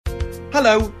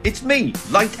Hello, it's me,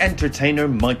 light entertainer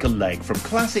Michael Legg from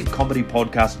classic comedy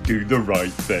podcast Do the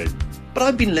Right Thing. But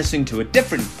I've been listening to a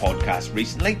different podcast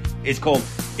recently. It's called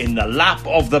In the Lap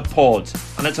of the Pods,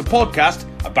 and it's a podcast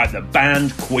about the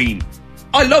band Queen.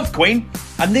 I love Queen,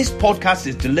 and this podcast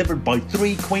is delivered by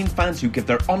three Queen fans who give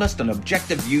their honest and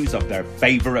objective views of their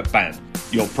favourite band.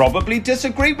 You'll probably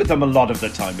disagree with them a lot of the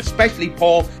time, especially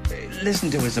Paul.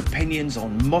 Listen to his opinions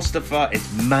on Mustafa,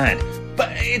 it's mad.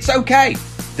 But it's okay.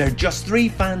 They're just three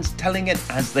fans telling it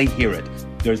as they hear it.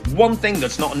 There's one thing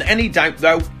that's not in any doubt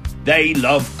though. They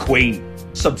love Queen.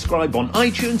 Subscribe on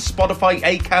iTunes, Spotify,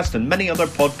 Acast and many other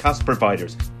podcast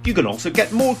providers. You can also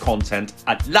get more content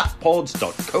at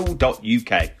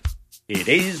lappods.co.uk. It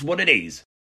is what it is.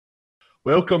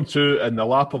 Welcome to In the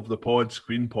Lap of the Pods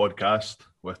Queen podcast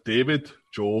with David,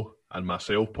 Joe and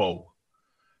myself, Paul.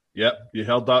 Yep, you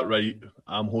heard that right.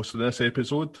 I'm hosting this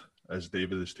episode as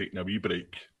David is taking a wee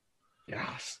break.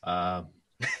 Yes. And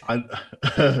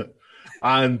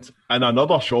in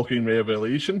another shocking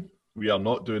revelation, we are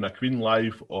not doing a Queen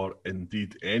live or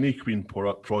indeed any Queen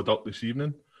product this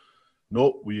evening.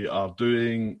 No, we are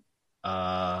doing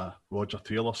Roger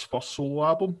Taylor's first solo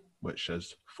album, which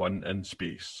is Fun in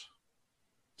Space.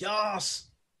 Yes.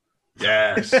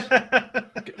 Yes.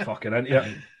 Get fucking into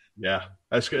it. Yeah.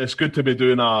 It's good to be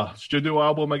doing a studio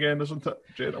album again, isn't it,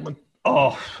 gentlemen?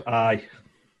 Oh, aye.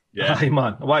 Yeah. Aye,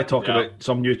 man. I want to talk about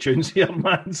some new tunes here,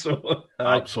 man. So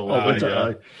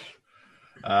absolutely.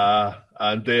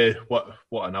 And what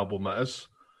an album it is.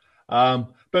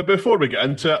 But before we get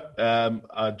into it,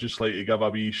 I'd just like to give a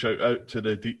wee shout out to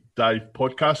the Deep Dive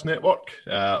Podcast Network,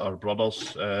 our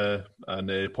brothers in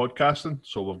podcasting.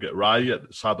 So we've got Rye at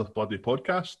the Sabbath Bloody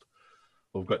Podcast.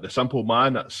 We've got the Simple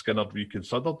Man at Skinner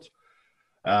Reconsidered.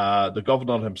 The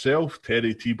Governor himself,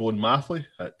 Terry T-Bone Mathley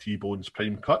at T-Bone's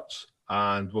Prime Cuts.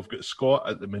 And we've got Scott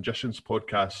at the Magicians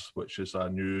Podcast, which is a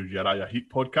new Uriah Heep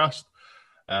podcast,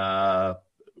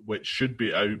 which should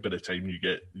be out by the time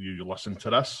you listen to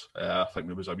this. I think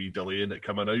there was a wee delay in it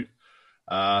coming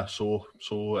out. So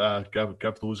give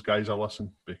those guys a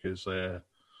listen because they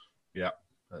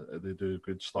do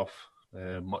good stuff.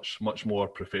 Much more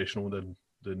professional than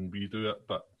we do it.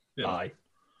 But yeah. Aye.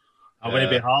 I want to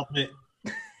be hard, mate.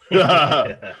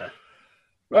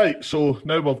 Right, so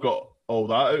now we've got all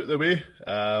that out of the way.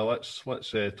 Let's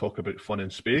talk about Fun in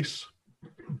Space.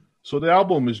 So the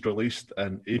album was released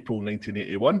in April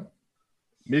 1981,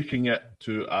 making it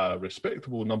to a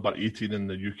respectable number 18 in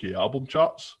the UK album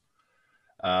charts.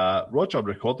 Roger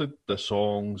recorded the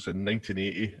songs in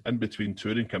 1980 in between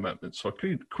touring commitments for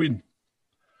Queen.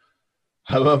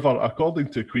 However, according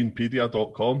to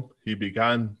Queenpedia.com, he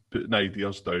began putting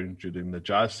ideas down during the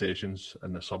jazz sessions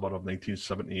in the summer of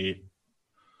 1978.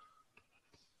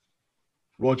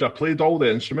 Roger played all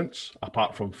the instruments,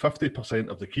 apart from 50%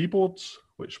 of the keyboards,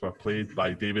 which were played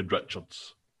by David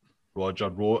Richards. Roger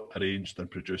wrote, arranged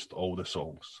and produced all the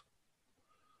songs.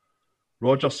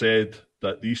 Roger said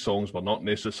that these songs were not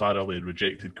necessarily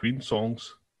rejected Queen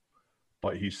songs,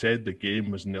 but he said the game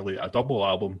was nearly a double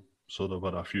album, so there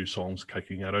were a few songs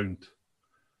kicking around.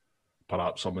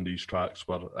 Perhaps some of these tracks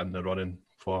were in the running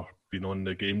for being on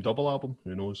the Game double album,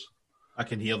 who knows? I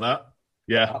can hear that.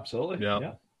 Yeah. Absolutely.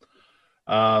 Yeah.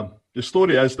 The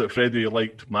story is that Freddie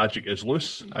liked Magic Is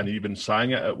Loose and he even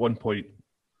sang it at one point.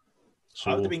 So,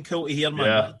 that would have been cool to hear, man.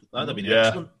 Yeah, That would have been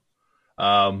excellent.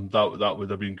 That would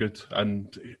have been good.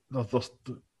 And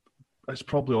it's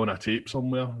probably on a tape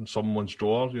somewhere in someone's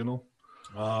drawer, you know.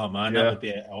 Oh, man, that would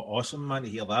be awesome, man, to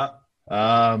hear that.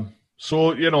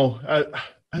 So, you know,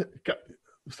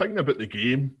 thinking about the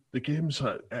game's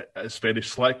it's very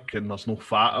slick and there's no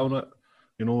fat on it.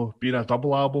 You know, being a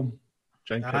double album,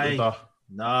 I think it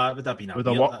would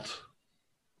have worked.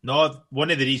 No,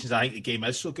 one of the reasons I think the game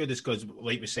is so good is because,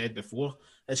 like we said before,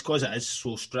 it's because it is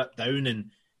so stripped down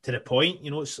and to the point.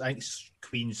 You know, I think it's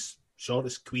Queen's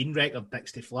shortest Queen record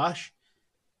next to Flash.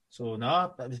 So, it would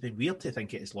have been weird to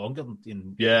think it is longer. I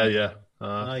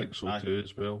think so too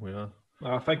as well, yeah.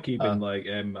 I think even I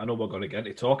know we're going to get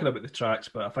into talking about the tracks,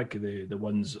 but I think the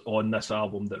ones on this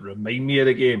album that remind me of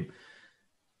the game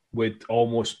would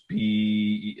almost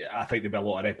be, I think there'd be a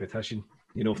lot of repetition.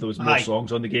 You know, if there was more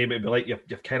songs on the game, it'd be like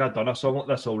you've kind of done a song like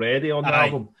this already on the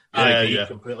album. Yeah,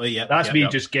 completely. Yeah, that's me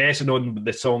just guessing on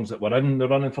the songs that were in the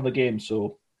running for the game.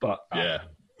 So, but yeah.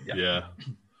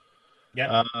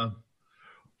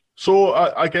 So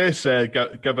I guess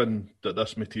given that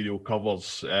this material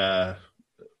covers the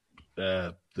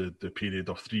period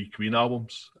of three Queen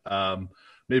albums,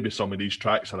 maybe some of these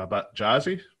tracks are a bit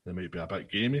jazzy, they might be a bit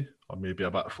gamey, or maybe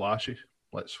a bit flashy.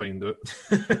 Let's find out.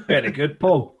 Very good,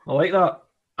 Paul. I like that.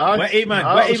 Witty, man.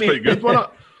 That was quite good, wasn't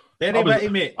it? Very bitty,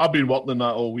 mate. I've been working on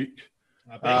that all week.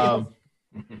 I bet you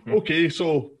have. Okay,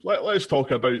 so let's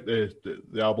talk about the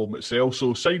album itself.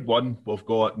 So side one, we've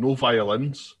got No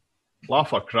Violins,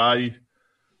 Laugh or Cry,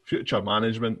 Future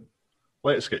Management,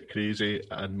 Let's Get Crazy,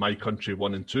 and My Country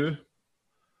 1 and 2.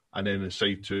 And then in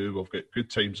side two, we've got Good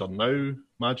Times Are Now,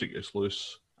 Magic Is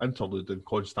Loose, Interlude in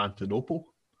Constantinople,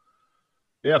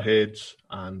 Airheads,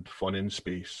 and Fun in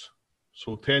Space.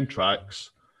 So 10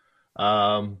 tracks.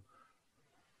 I'm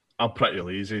pretty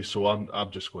lazy, so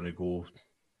I'm just going to go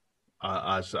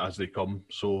as they come.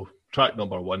 So track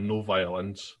number 1, No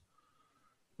Violins.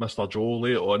 Mr. Joe,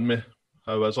 lay it on me.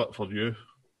 How is it for you?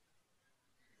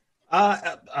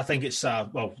 I think it's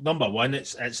number one.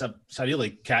 It's a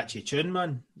really catchy tune,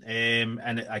 man. And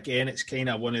it's kind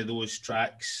of one of those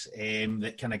tracks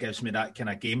that kind of gives me that kind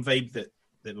of game vibe that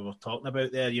we were talking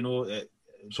about there. You know,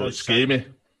 so it's gamey.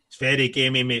 It's very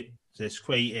gamey, mate. It's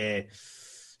quite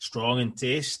strong in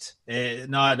taste.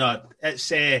 No, it's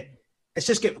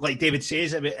just get, like David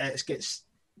says, it's gets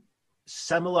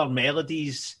similar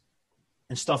melodies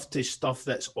and stuff to stuff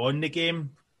that's on the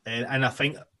game, and I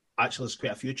think. Actually, there's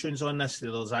quite a few tunes on this.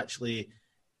 There's actually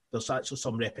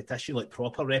some repetition, like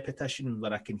proper repetition,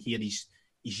 where I can hear he's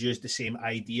used the same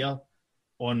idea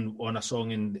on a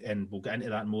song, and we'll get into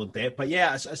that in more depth. But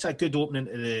yeah, it's a good opening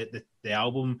to the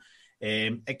album.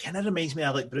 It kind of reminds me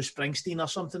of like Bruce Springsteen or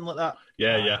something like that.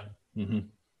 Yeah. Mm-hmm.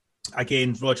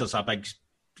 Again, Roger's a big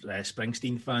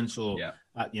Springsteen fan, so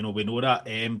we know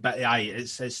that. But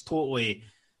it's totally,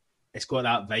 it's got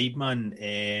that vibe,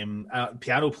 man.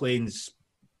 Piano playing's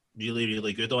really,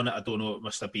 really good on it. I don't know, it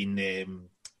must have been David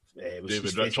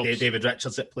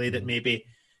Richards that played it, maybe,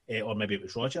 or maybe it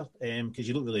was Roger, because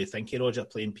you don't really think of Roger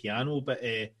playing piano, but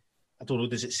I don't know,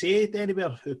 does it say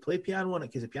anywhere who played piano on it?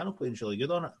 Because the piano playing's really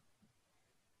good on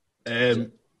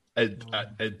it.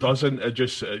 It doesn't. It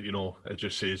just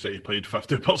says that he played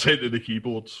 50% of the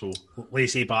keyboard. So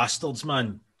lazy bastards,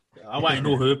 man. I want to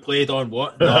know who played on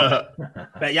what. No.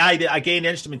 But yeah, again, the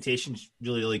instrumentation's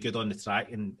really, really good on the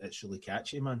track, and it's really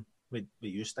catchy, man. What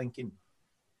you thinking,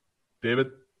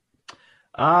 David?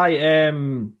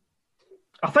 I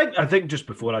think just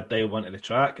before I dive into the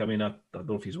track, I mean, I don't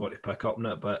know if you want to pick up on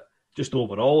it, but just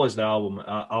overall as the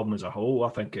album as a whole, I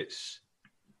think this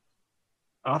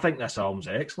album's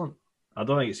excellent. I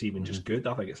don't think it's even just good.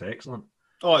 I think it's excellent.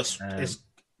 Oh, it's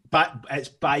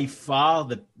by far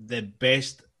the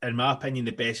best. In my opinion,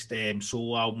 the best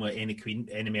solo album with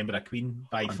any member of Queen,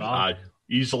 by far. Aye.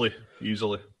 Easily.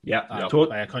 Yeah,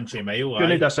 by a country mile.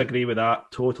 Couldn't disagree with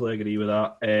that. Totally agree with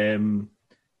that. And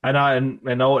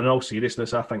in all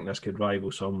seriousness, I think this could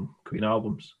rival some Queen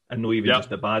albums, and not even just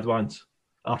the bad ones.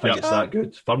 I think it's that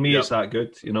good. For me, it's that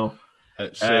good. You know,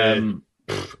 it's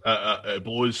it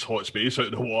blows hot space out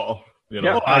of the water. You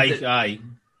know, aye.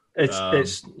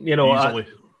 It's you know, easily.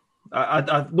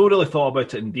 I've not really thought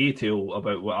about it in detail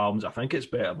about what albums I think it's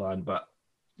better than, but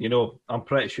you know, I'm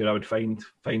pretty sure I would find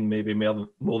maybe more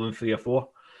than 3 or 4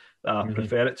 that I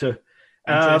prefer it to.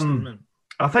 I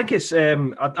think it's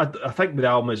I think the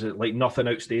album is like nothing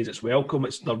outstays its welcome.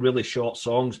 They're really short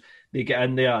songs. They get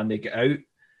in there and they get out.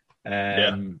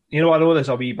 You know, I know there's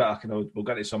a wee bit. We'll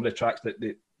get into some of the tracks that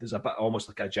there's a bit almost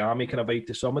like a jammy kind of vibe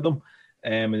to some of them,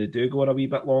 and they do go on a wee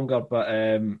bit longer, but.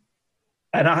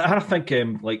 And I think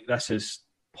like this is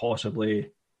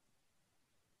possibly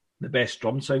the best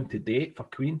drum sound to date for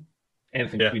Queen.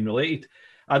 Anything Queen related.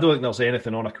 I don't think there's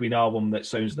anything on a Queen album that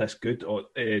sounds this good, or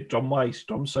drum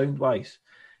sound wise.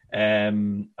 I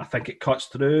think it cuts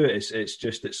through. It's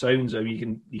just it sounds. I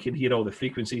mean, you can hear all the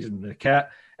frequencies in the kit.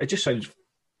 It just sounds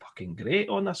fucking great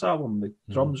on this album. The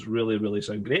drums really, really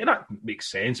sound great, and that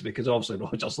makes sense because obviously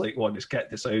Roger's like wanting his kit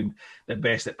to sound the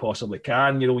best it possibly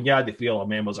can. You know, when you add the 3 other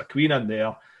members of Queen in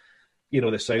there, you know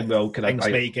the sound will kind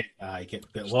of get a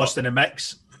bit lost in the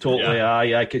mix. Totally,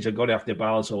 aye, because you're going to have to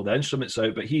balance all the instruments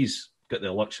out. But he's got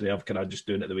the luxury of kind of just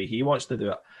doing it the way he wants to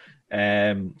do it.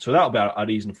 So that'll be a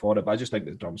reason for it. But I just think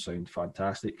the drums sound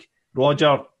fantastic.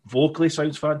 Roger vocally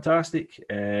sounds fantastic.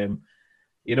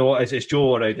 You know, as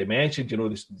Joe already mentioned, you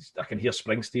know, I can hear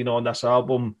Springsteen on this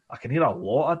album. I can hear a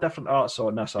lot of different artists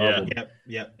on this album.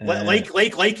 Yeah. Like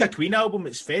a Queen album,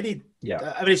 it's very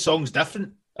every song's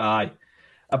different. Aye,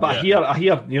 but I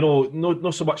hear, you know,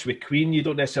 not so much with Queen. You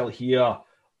don't necessarily hear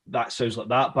that sounds like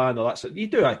that band or that. You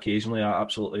do occasionally,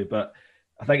 absolutely, but.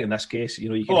 I think in this case, you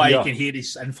know, you can hear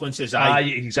his influences.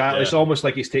 Exactly. Yeah. It's almost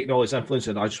like he's taking all his influence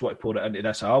and I just want to pour it into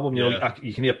this album. You know,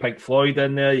 you can hear Pink Floyd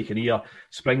in there, you can hear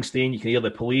Springsteen, you can hear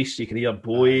The Police, you can hear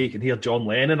Bowie, you can hear John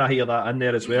Lennon. I hear that in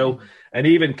there as well, and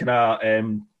even kind of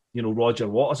you know, Roger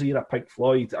Waters. I hear a Pink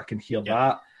Floyd. I can hear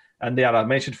that. And there, I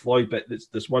mentioned Floyd, but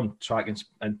there's one track in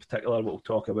particular we'll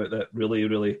talk about that really,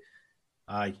 really.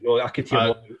 Aye, I could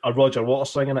hear a Roger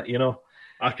Waters singing it.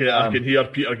 I can hear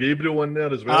Peter Gabriel in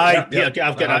there as well. Aye, I've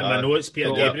got that in my notes.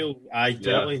 Peter Gabriel. Aye,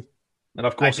 totally. And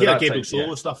of course, Peter Gabriel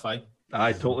solo stuff. Aye,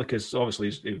 totally, because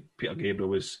obviously Peter Gabriel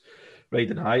was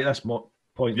riding high at this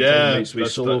point. Yeah, in time,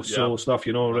 with solo stuff.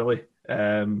 Really.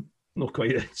 Not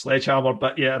quite Sledgehammer,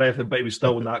 but or anything. But he was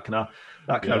still in that kind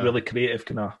of really creative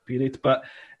kind of period. But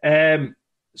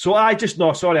so I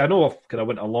know I've kind of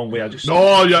went a long way.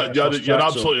 You're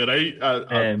absolutely right.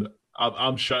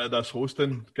 I'm shit at this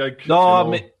hosting gig.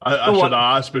 I should have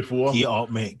asked before. Get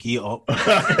up, mate. Get up.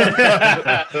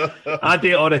 I do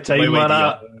it all the time, man.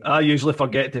 I usually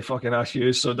forget to fucking ask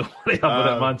you, so don't worry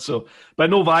about it, man. So,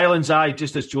 but no violence.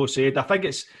 Just as Joe said, I think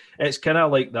it's kind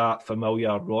of like that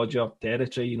familiar Roger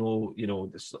territory. Some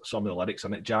of the lyrics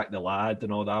in it, Jack the Lad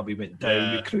and all that. We went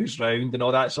down, we cruised round, and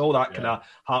all that. It's all that kind of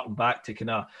harking back to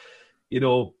kind of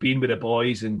being with the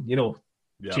boys and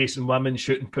chasing women,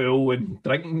 shooting pool and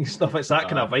drinking and stuff. It's that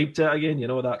kind of vibe to it again,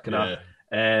 that kind of.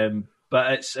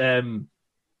 But it's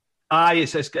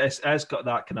it's got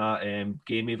that kind of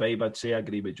gamey vibe. I'd say I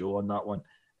agree with Joe on that one.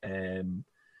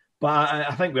 But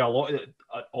I think with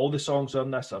all the songs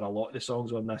on this, or a lot of the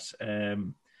songs on this,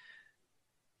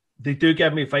 they do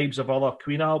give me vibes of other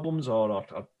Queen albums, or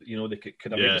they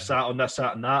could have maybe sat on this,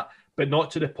 sat on that, but not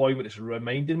to the point where it's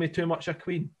reminding me too much of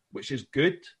Queen, which is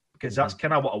good because that's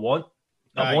kind of what I want.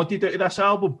 I wanted out of this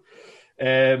album.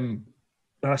 And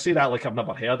I say that like I've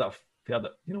never heard it. I've heard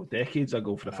it, decades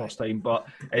ago for the first time. But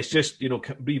it's just,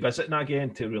 revisiting it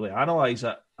again to really analyse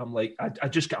it. I'm like, I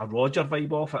just get a Roger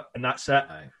vibe off it, and that's it.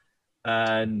 Aye.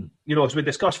 And, as we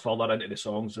discuss further into the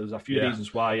songs, there's a few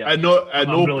reasons why. At no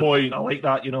point... I like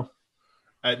that,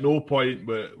 At no point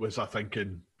was I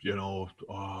thinking, Freddie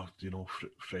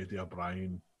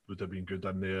O'Brien would have been good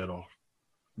in there, or...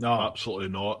 No, absolutely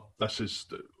not. This is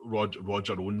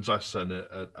Roger owns this, and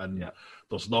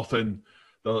there's nothing.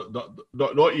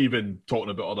 Not even talking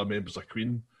about other members of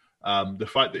Queen. The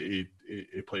fact that he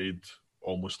played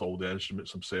almost all the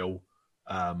instruments himself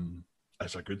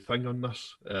is a good thing on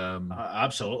this.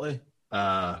 Absolutely.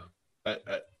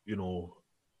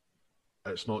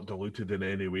 It's not diluted in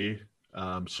any way.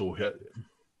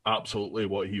 Absolutely,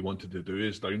 what he wanted to do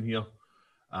is down here,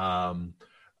 and.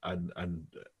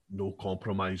 No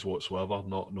compromise whatsoever.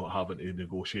 Not having to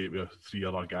negotiate with three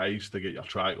other guys to get your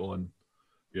track on,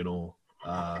 and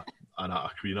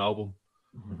a Queen album,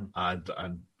 and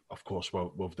of course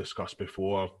we've discussed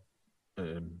before,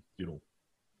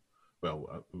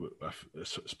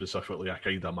 specifically A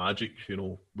Kind of Magic.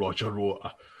 Roger wrote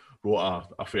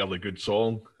a fairly good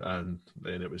song, and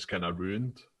then it was kind of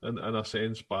ruined in a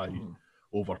sense by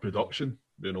overproduction.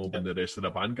 When the rest of the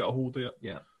band got a hold of it.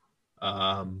 Yeah.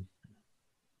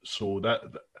 So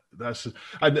that's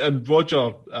and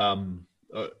Roger.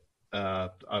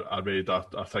 I read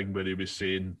a thing where he was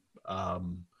saying that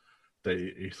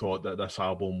he thought that this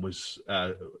album was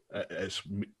its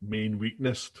main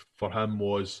weakness for him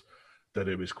was that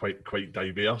it was quite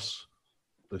diverse.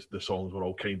 The songs were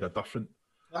all kind of different.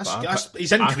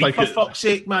 He's in Queen for fuck's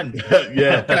sake, man.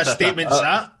 Yeah, what kind of statement's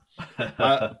that?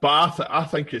 But I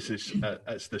think it's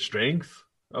the strength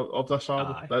of this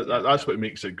album. That's what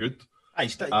makes it good.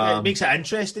 It makes it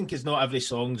interesting because not every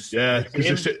song's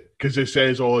because it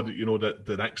says that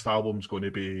the next album's going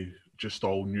to be just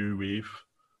all new wave,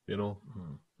 and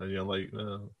you're like,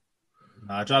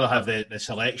 I'd rather have the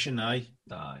selection. Aye.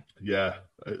 Yeah.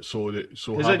 So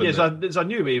there's a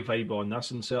new wave vibe on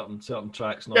this in certain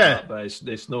tracks, that, but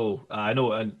it's no. I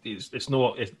know, and it's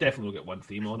definitely got one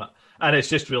theme on it, and it's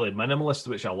just really minimalist,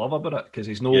 which I love about it because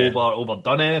he's no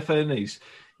overdone anything. He's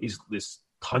this.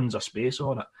 Tons of space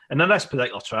on it, and in this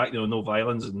particular track, no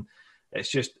violence, and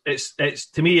it's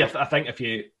to me. I think if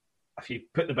you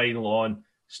put the vinyl on,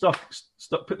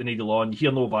 put the needle on, you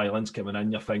hear no violence coming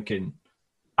in, you're thinking,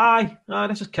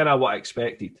 this is kind of what I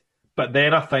expected. But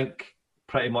then I think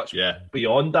pretty much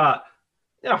beyond that,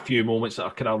 there are a few moments that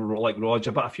are kind of like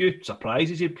Roger, but a few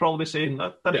surprises you'd probably be saying.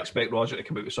 I didn't expect Roger to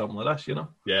come out with something like this,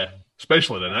 Yeah,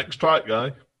 especially the next track,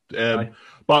 guy.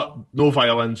 But no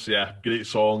violence, great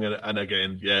song, and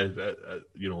again, as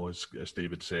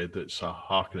David said, it's a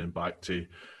harkening back to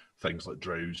things like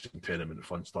Drowse and Tenement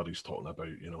Fun Studies, talking about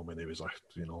when he was a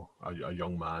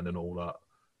young man and all that,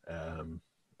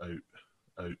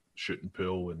 out shooting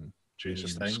pool and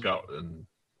chasing the skirt and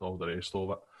all the rest of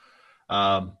it.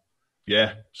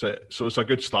 So it's a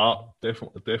good start,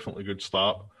 definitely good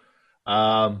start.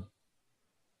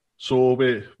 So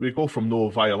we go from no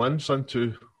violence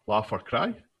into Laugh or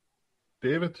Cry,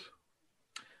 David?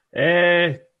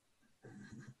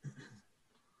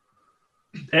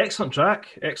 Excellent track.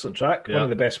 Yeah. One of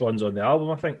the best ones on the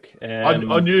album, I think.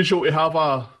 Unusual to have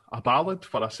a ballad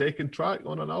for a second track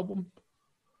on an album.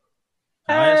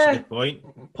 That's a good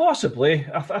point. Possibly.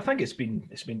 I think it's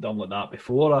been done like that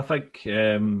before. I think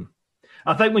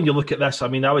when you look at this, I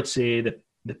mean, I would say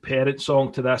the parent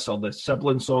song to this or the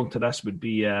sibling song to this would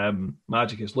be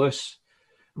Magic Is Loose,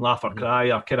 Laugh or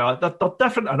Cry. Are kind of they're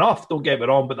different enough. Don't get me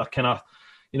wrong, but they're kind of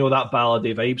that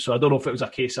ballady vibe. So I don't know if it was a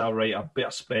case of right, I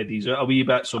better spread these out a wee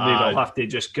bit. So maybe I'll have to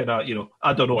just kind of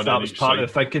I don't know if that was part of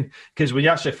the thinking, because when you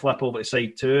actually flip over to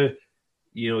side two,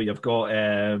 you've got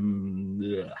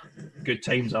Good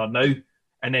Times Are Now,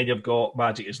 and then you've got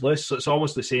Magic Is Loose. So it's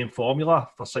almost the same formula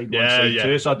for side one, side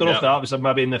two. So I don't know if that was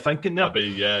maybe in the thinking there.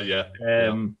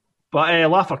 But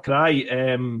Laugh or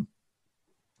Cry,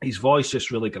 his voice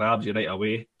just really grabs you right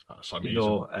away. That's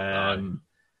amazing.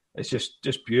 It's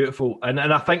just beautiful. And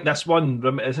I think this one,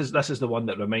 this is the one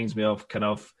that reminds me of kind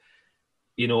of,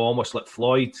 almost like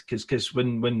Floyd, because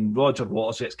when Roger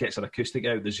Waters gets an acoustic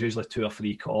out, there's usually 2 or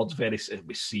 3 chords,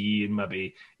 with C and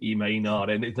maybe E minor,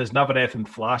 and there's never anything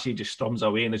flashy, just strums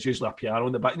away, and there's usually a piano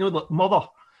in the back. Like Mother,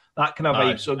 that kind of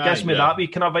vibe. So it gives me that wee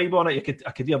kind of vibe on it.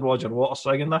 I could hear Roger Waters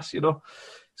singing this,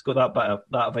 It's got that bit of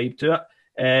that vibe to it.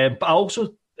 But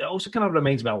it also kind of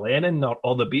reminds me of Lennon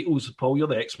or the Beatles. Paul, you're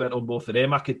the expert on both of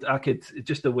them. I could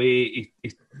just the way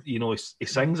he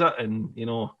sings it, and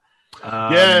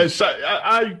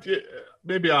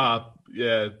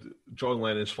John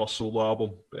Lennon's first solo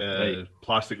album, right.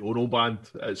 Plastic Ono Band.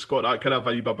 It's got that kind of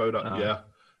vibe about it.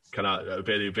 Kind of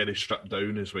very, very stripped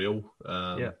down as well.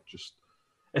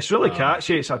 It's really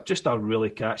catchy. It's just a really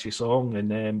catchy song,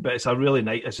 and but it's a really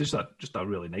nice. It's just a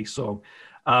really nice song.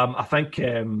 I think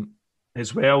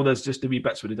as well, there's just the wee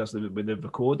bits where he does with the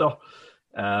vocoder.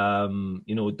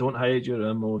 Don't hide your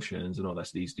emotions and all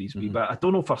this. These wee bit. I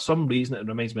don't know, for some reason it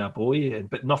reminds me of Bowie,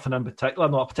 but nothing in particular.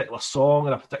 Not a particular song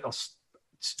or a particular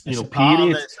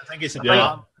period. I think it's a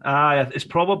part. It's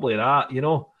probably that.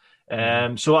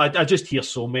 So I just hear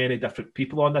so many different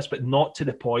people on this, but not to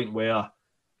the point where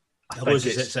it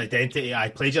loses its identity. I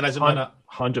plagiarism in it.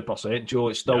 100%, Joe.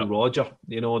 It's still Roger,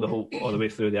 all the way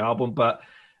through the album. But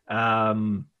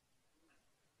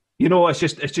it's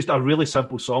just a really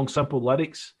simple song, simple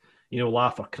lyrics.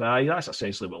 Laugh or cry. That's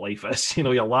essentially what life is.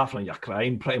 You're laughing and you're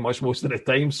crying pretty much most of the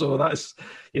time. So that's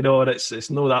it's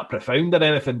not that profound or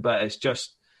anything, but it's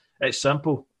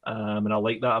simple. And I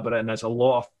like that about it. And there's a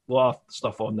lot of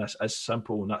stuff on this is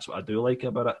simple, and that's what I do like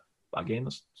about it. But again,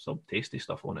 there's some tasty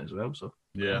stuff on it as well. So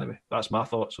anyway, that's my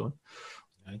thoughts on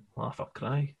Laugh or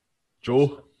Cry.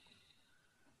 Joe?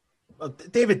 Well,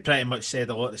 David pretty much said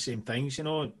a lot of the same things,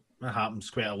 That happens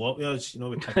quite a lot with us,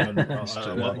 we pick on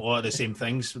a lot of the same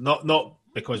things. Not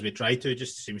because we try to, it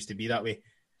just seems to be that way.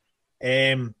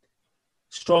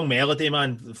 Strong melody,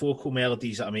 man. The vocal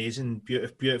melodies are amazing,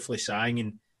 beautifully sang,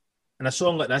 and a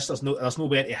song like this, there's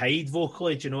nowhere to hide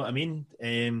vocally. Do you know what I mean?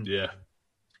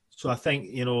 So I think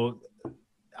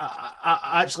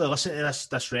I actually listen to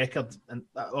this record, and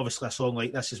obviously a song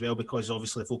like this as well, because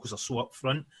obviously the vocals are so up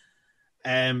front.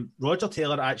 Roger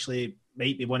Taylor actually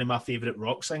might be one of my favourite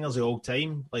rock singers of all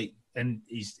time. And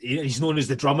he's known as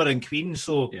the drummer in Queen.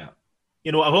 So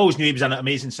I've always knew he was an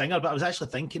amazing singer. But I was actually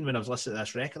thinking when I was listening to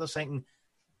this record, I was thinking,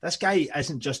 this guy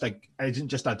isn't just a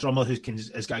drummer who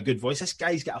has got a good voice. This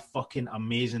guy's got a fucking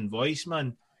amazing voice,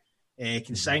 man. He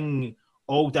can sing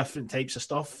all different types of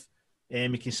stuff.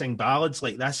 He can sing ballads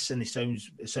like this, and it sounds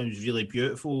really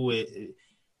beautiful. He's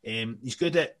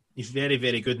very,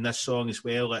 very good in this song as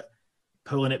well.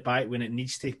 Pulling it back when it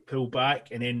needs to pull back,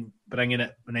 and then bringing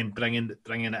it in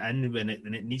when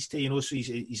it needs to. So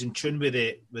he's in tune with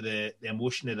the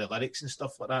emotion of the lyrics and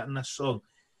stuff like that in this song.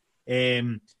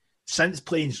 Synth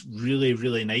playing's really,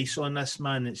 really nice on this,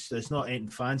 man. It's not anything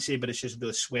fancy, but it's just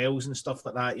really swells and stuff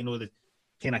like that. The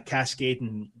kind of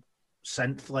cascading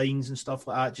synth lines and stuff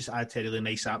like that just add to a really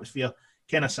nice atmosphere.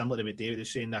 Kind of similar to what David was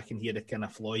saying. I can hear the kind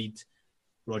of Floyd,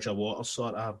 Roger Waters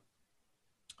sort of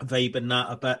vibe in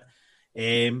that a bit.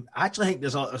 I actually think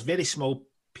there's a very small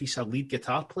piece of lead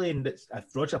guitar playing that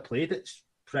if Roger played, it's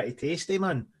pretty tasty,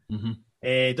 man.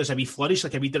 Does a wee flourish,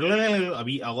 like a little, I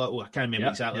can't remember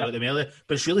exactly what the melody,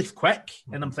 but it's really quick.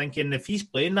 And I'm thinking, if he's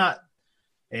playing that,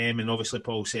 and obviously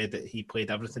Paul said that he played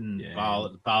everything bar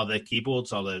the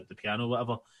keyboards or the piano,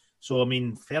 whatever. So I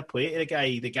mean, fair play to the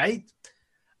guy. The guy,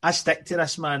 I stick to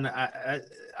this, man.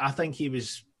 I think he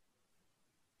was,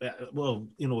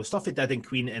 stuff he did in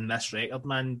Queen in this record,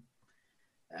 man.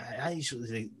 He's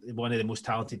one of the most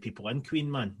talented people in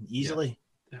Queen, man. Easily.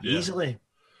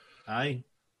 Aye.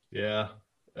 Yeah.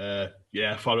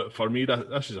 For me,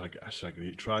 this is a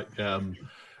great track. And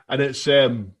it's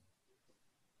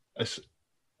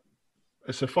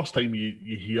it's the first time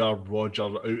you hear Roger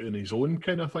out in his own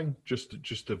kind of thing, just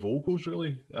the vocals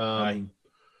really.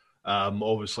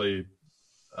 Obviously,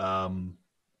 on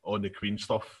the Queen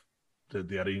stuff,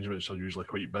 the arrangements are usually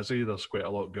quite busy. There's quite a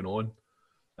lot going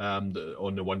on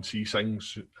the ones he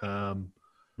sings.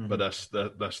 But this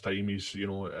time he's,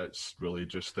 it's really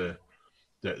just the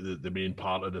main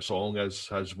part of the song is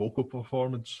his vocal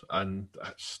performance, and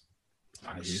it's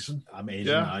amazing. Amazing,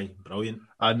 yeah. Brilliant.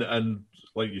 And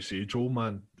like you say, Joe,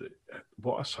 man,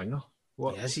 what a singer!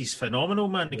 Yes, he's phenomenal,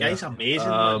 man. The guy's amazing.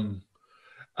 Man.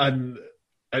 And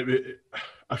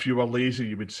if you were lazy,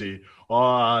 you would say,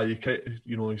 "Oh, he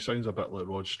sounds a bit like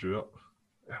Rod Stewart."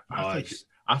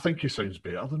 I think he sounds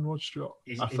better than Rod Stewart.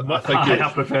 I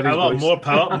prefer his voice. More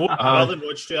power than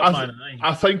Rod Stewart, man.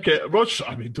 I think Rod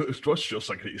Stewart's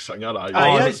a great singer.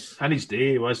 And his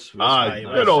day was.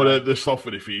 The stuff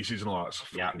with the faces and all that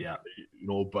stuff. Yeah.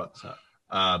 But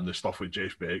the stuff with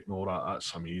Jeff Beck and all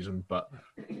that's amazing. But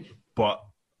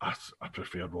I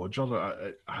prefer Roger.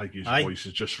 I think his voice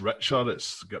is just richer.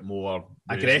 It's got more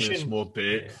aggression, more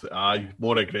depth.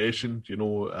 More aggression.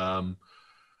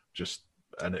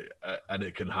 And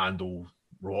it can handle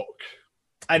rock.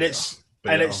 And that's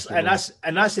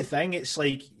the thing. It's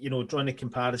like, drawing a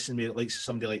comparison with like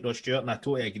somebody like Rod Stewart, and I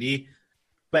totally agree.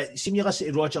 But see, when you listen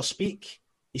to Roger speak,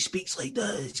 he speaks like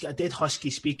this. He's got a dead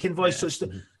husky speaking voice. Yeah.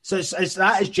 So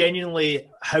that is genuinely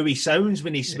how he sounds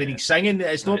when he's singing.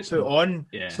 It's not put on.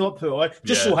 Yeah. It's not put on.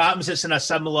 Just so happens it's in a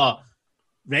similar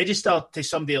register to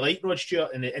somebody like Rod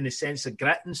Stewart in the sense of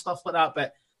grit and stuff like that.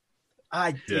 But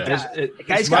I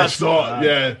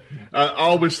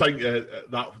always think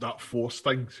that force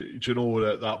thing. Do you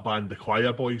know that band, the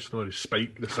Choir Boys?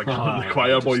 Spike, the singer, the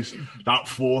Choir Boys. That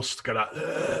forced kind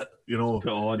of, you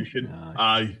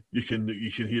can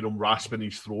hear him rasping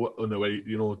his throat on the way.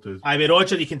 With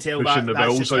Roger, you can tell that's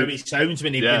just how he sounds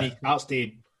when he starts to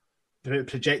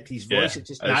project his voice. It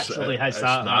just naturally has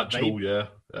that. Natural,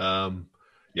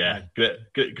 vibe.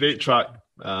 Great track.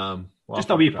 Just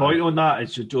a wee point on that,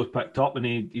 as Joe picked up, and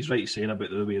he's right saying about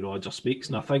the way Roger speaks,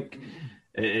 and I think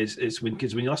it's when you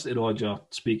listen to Roger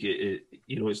speak,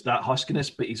 it's that huskiness,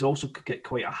 but he's also got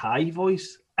quite a high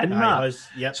voice in that.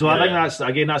 So I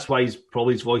think that's why his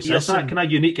voice is that kind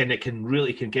of unique, and it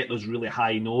can get those really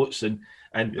high notes and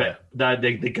but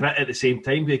the grit at the same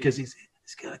time, because he's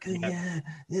kind of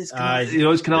he's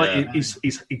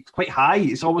quite high.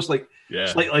 It's almost like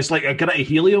it's like a grit of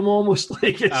helium, almost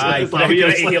like helium. So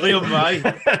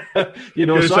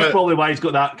that's probably why he's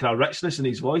got that kind of richness in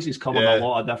his voice. He's covering a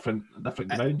lot of different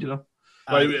ground.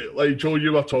 Like Joe,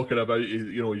 you were talking about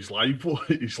his live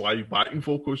backing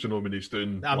vocals. When he's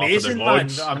doing amazing, man,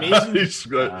 amazing. He's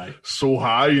so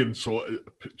high and so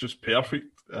just perfect.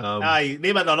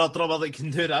 Name another drummer that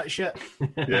can do that shit.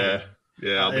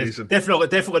 Yeah, amazing.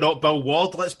 Definitely not Bill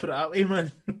Ward. Let's put it that way,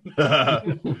 man.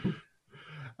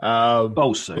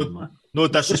 Bill's sound, man. No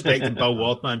disrespecting Bill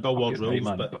Ward, man. Bill Ward rules,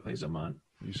 man, but he's a man.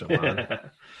 He's a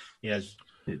man. Yes,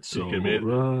 it's all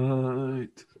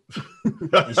right.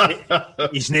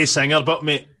 He's no singer, but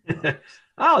mate,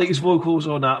 I like his vocals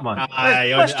on that, man.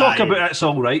 Let's talk about It's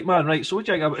All Right, man. Right, so what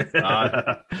do you think about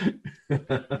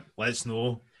it? Let's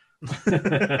know.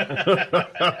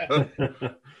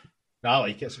 I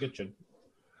like it. It's a good tune.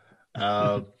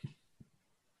 Laugh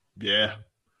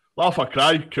or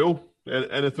Cry, cool.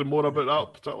 Anything more about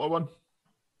that particular one?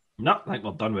 No, I think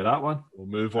we're done with that one. We'll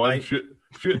move on. Right.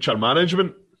 Future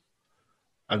management,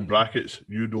 in brackets,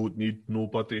 you don't need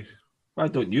nobody. Why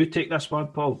don't you take this one,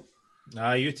 Paul?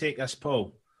 You take this,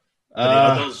 Paul.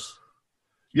 This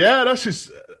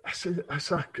is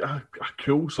it's a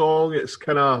cool song. It's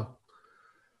kind of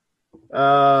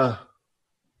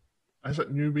is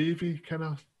it new wavy kind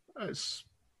of? It's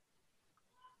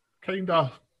kind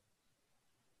of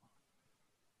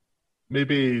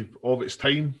maybe of its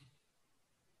time.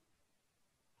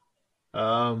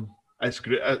 It's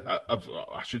great.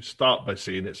 I should start by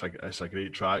saying it's a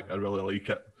great track. I really like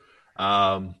it.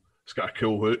 It's got a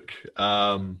cool hook.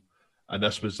 And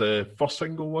this was the first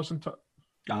single, wasn't it?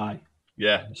 Aye.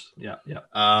 Yeah. He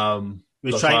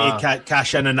was trying to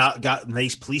cash in on that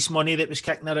nice police money that was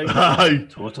kicking around. Aye.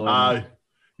 Totally. Aye.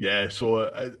 Yeah, so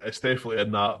it's definitely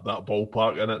in that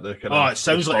ballpark, in it. It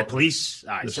sounds like the police.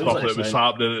 The stuff that was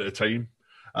happening at the time.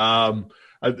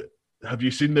 Have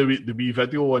you seen the wee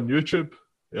video on YouTube?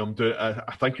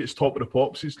 I think it's Top of the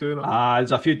Pops he's doing it.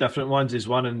 There's a few different ones. There's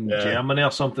one in Germany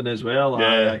or something as well.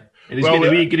 Yeah. And he's got a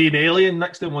wee green alien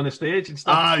next to him on the stage and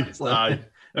stuff. Aye.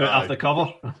 Off the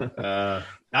cover.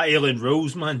 That alien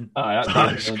rules, man.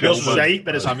 That's shite,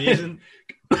 but it's amazing.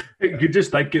 You could just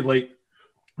think it like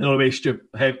You know,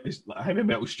 heavy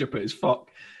metal stupid as fuck.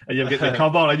 And you'll get the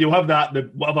cover, and you'll have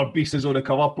whatever beast is on the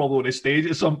cover, probably on the stage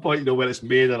at some point, where it's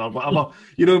made or whatever.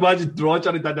 Imagine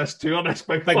Roger had done this tour, this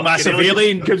big massive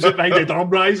alien comes out behind the drum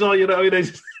riser, you know what I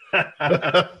mean?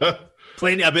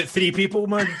 Plenty about 3 people,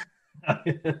 man.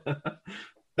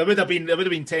 There would have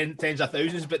been tens of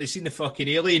thousands, but they seen the fucking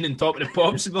alien on top of the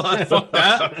pops and like, fuck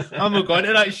that. I'm not going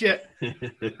to that shit.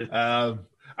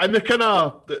 And the kind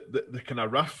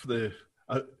of riff,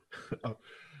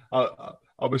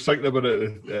 I was thinking about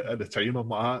it at the time. I'm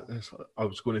like, I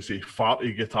was going to say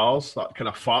farty guitars, that kind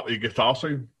of farty guitar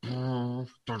sound.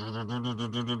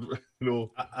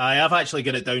 I have actually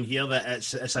got it down here that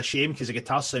it's a shame because the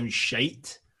guitar sounds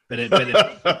shite, but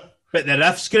the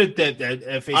riff's good.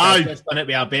 If he does done it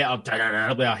with a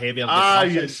better, with a heavier guitar.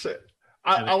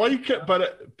 I like it,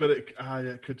 but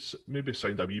it could maybe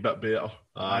sound a wee bit better.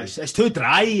 It's too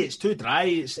dry.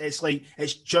 It's like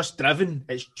it's just driven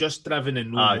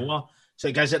and no more. So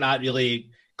it gives it that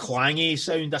really clangy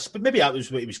sound. But maybe that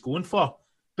was what he was going for.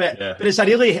 But it's a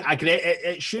really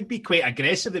it should be quite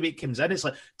aggressive the way it comes in. It's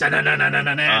like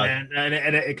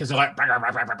and because like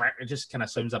it just kind of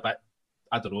sounds a bit.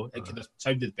 I don't know. It could have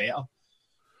sounded better.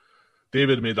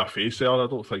 David made a face there. I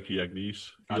don't think he agrees.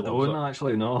 I don't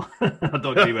actually, no. I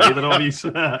don't agree with either of these.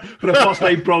 For the first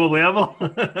time probably ever.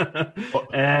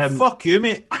 Fuck you,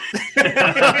 mate.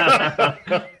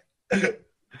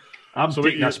 I'm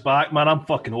taking this back, man. I'm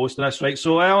fucking hosting this, right?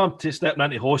 So I'm stepping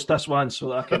in to host this one so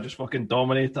that I can just fucking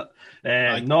dominate it.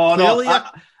 I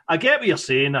get what you're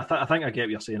saying. I think I get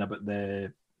what you're saying about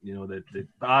the...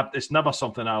 it's never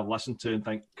something I've listened to and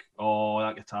think, oh,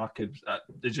 that guitar could.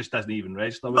 It just doesn't even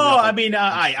register. No, I'm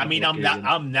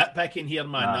nitpicking here,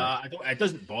 man. It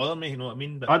doesn't bother me. You know what I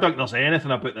mean? But I don't think there's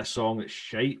anything about this song that's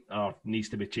shite or needs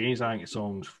to be changed. I think the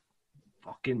song's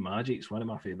fucking magic. It's one of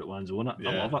my favourite ones on it.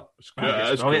 I love it. It's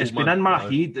been in my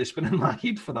head. It's been in my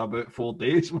head for about 4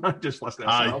 days, man. Just listening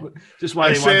to this album. Just why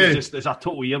it's a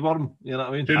total earworm. You know what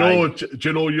I mean? Do you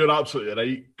know? You're absolutely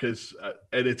right. Because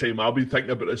any time I've been thinking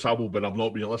about this album, but I've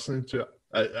not been listening to it.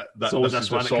 So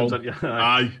this one comes in.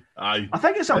 Aye. I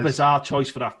think it's a bizarre choice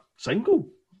for a single.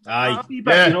 Aye.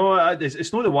 But,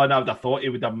 it's not the one I would have thought he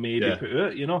would have maybe put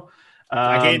out. You know.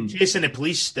 Again, chasing the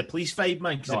police vibe,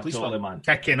 man. Because the police were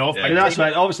kicking off. Yeah. That's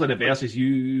right. Obviously, the verse is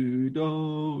 "You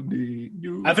don't need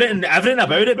you." Everything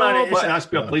about it, man. It has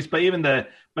to be a police, but even the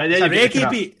it's a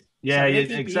reggae beat. Yeah,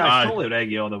 exactly. Totally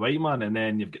reggae all the way, man. And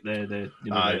then you've got the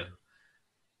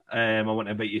I want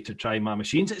to invite you to try my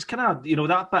machines. It's kind of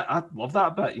that bit. I love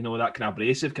that bit. That kind of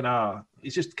abrasive,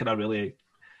 it's just kind of really.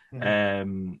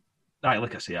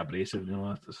 Like I say, abrasive.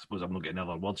 I suppose I'm not getting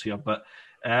other words here, but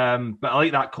I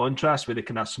like that contrast with the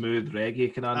kind of smooth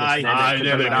reggae kind of. I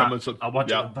want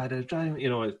to,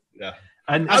 yeah.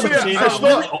 And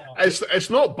it's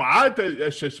not bad.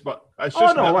 It's just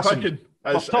nitpicking.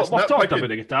 We've talked about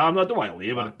the guitar. I don't want to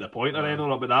labour the point or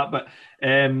anything about that, but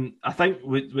I think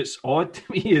what's odd to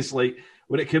me is like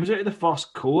when it comes out of the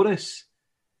first chorus,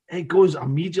 it goes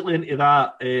immediately into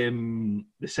that the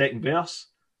second verse.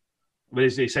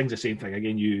 Whereas he sings the same thing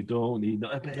again, you don't need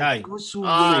that. But it goes so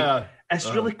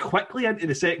really quickly into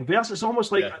the second verse. It's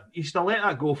almost like you still let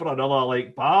that go for another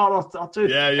bar or two.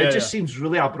 It just seems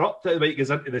really abrupt that it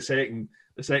goes into the second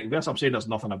verse. I'm saying there's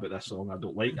nothing about this song I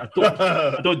don't like. I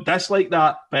don't dislike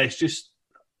that, but it's just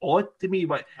odd to me.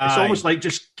 But it's almost like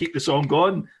just keep the song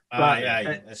going. But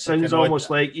it sounds almost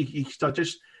like you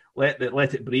just let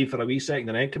it breathe for a wee second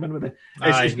and then come in with it.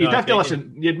 You'd have to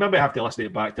listen. You'd maybe have to listen to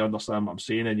it back to understand what I'm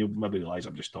saying, and you'll maybe realise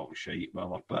I'm just talking shit,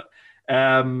 whatever. But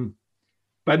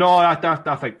no, I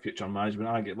think Future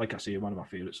Management. Like I say, one of my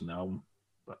favourites in the album.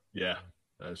 But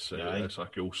it's a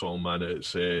cool song, man.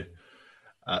 It's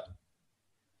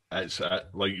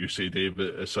like you say, Dave.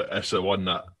 It's the one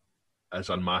that is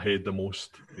in my head the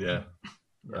most. Yeah,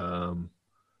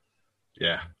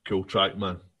 cool track,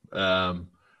 man.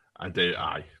 And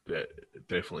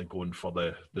definitely going for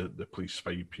the police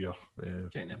vibe here.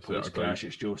 Getting the police cash,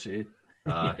 as Joe said.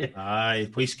 Aye,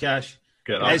 police cash.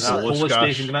 Get that police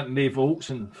station, getting the volts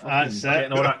and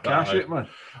getting all that cash out, man.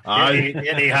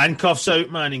 Getting the handcuffs out,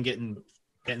 man, and getting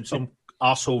some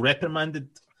arsehole reprimanded.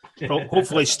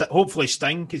 Hopefully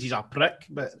Sting, because he's a prick.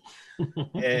 But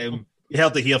you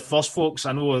heard it here first, folks.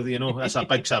 I know, that's a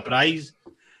big surprise.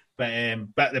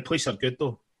 But the police are good,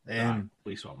 though.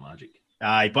 Police are magic.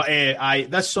 But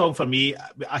this song for me,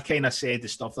 I kind of said the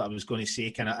stuff that I was going to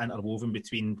say, kind of interwoven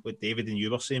between what David and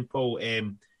you were saying, Paul.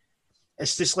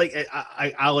 it's just like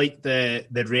I like the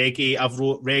reggae. I've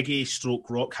wrote reggae stroke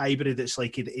rock hybrid. It's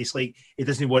like he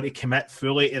doesn't want to commit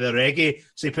fully to the reggae,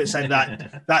 so he puts in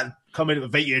that come and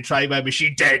invite you to try my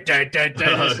machine.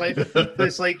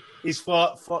 It's like he's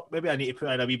fuck. Maybe I need to put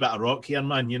in a wee bit of rock here,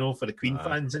 man. For the Queen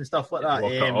fans and stuff like that.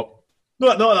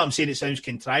 Not that I'm saying it sounds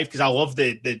contrived, because I love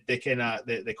the kind of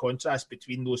the contrast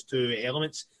between those two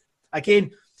elements.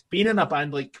 Again, being in a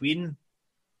band like Queen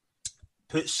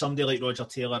puts somebody like Roger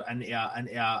Taylor into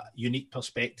a unique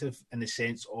perspective, in the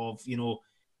sense of,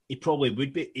 he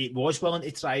probably he was willing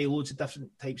to try loads of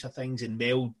different types of things and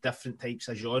meld different types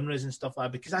of genres and stuff like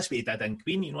that, because that's what he did in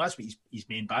Queen. That's what his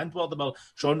main band were, the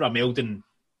genre melding,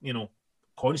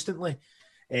 constantly.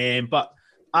 But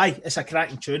aye, it's a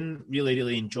cracking tune. Really,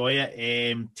 really enjoy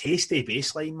it. Tasty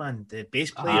bass line, man. The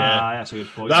bass player. That's a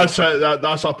good point.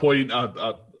 That's a point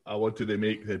I wanted to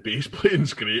make. The bass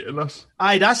playing's great in this.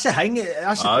 Aye, that's the thing.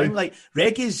 Thing. Like,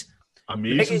 reggae's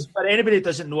amazing. For anybody that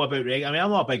doesn't know about reggae, I mean, I'm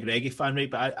not a big reggae fan, right?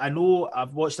 But I know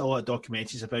I've watched a lot of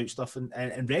documentaries about stuff, and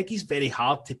reggae's very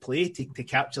hard to play, to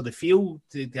capture the feel,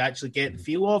 to actually get the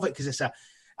feel of it, because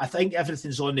I think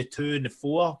everything's on the 2 and the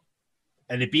 4,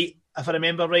 and the beat, if I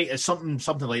remember right, it's something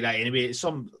like that anyway.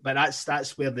 But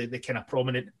that's where the kind of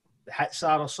prominent hits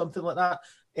are, or something like that.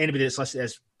 Anybody that's listening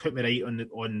has put me right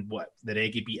on what the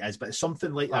reggae beat is, but it's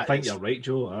something like that. I think you're right,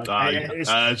 Joe.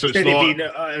 Instead of being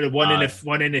the 1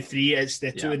 and the 3, it's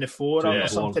the 2 and the 4 or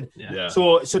something. Yeah.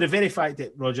 So the very fact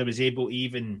that Roger was able to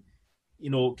even,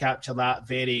 capture that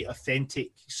very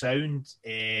authentic sound,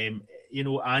 and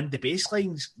the bass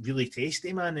line's really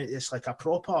tasty, man. It's like a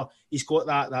proper. He's got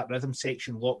that rhythm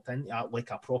section locked in,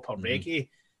 like a proper reggae,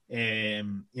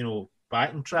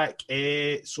 backing track.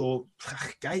 So,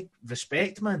 guy,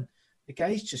 respect, man. The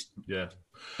guy's just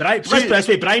Brian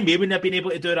May wouldn't have been able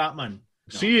to do that, man.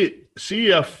 No. See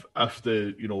if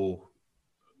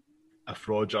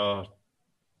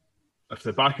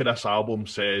the back of this album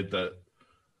said that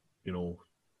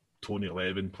Tony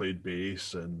Levin played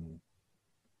bass, and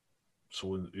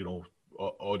so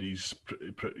all these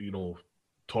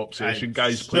top session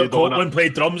guys played on it. Copeland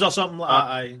played drums or something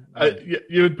like that.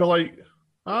 You would be like,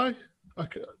 aye,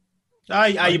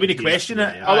 you wouldn't question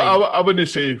it. I wouldn't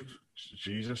say,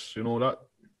 Jesus, that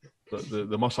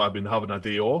they must have been having a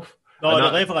day off. No,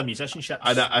 the level of musicianship,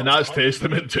 and that's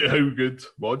testament to how good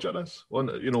Roger is on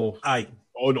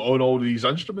on all these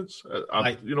instruments.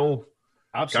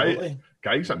 Absolutely,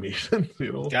 guy's amazing.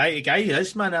 Guy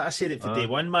is, man. I said it for day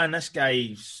one, man. This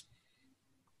guy's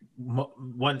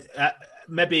one.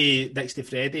 Maybe next to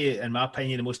Freddie, in my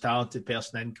opinion, the most talented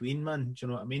person in Queen, man. Do you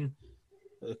know what I mean?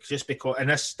 Just because, and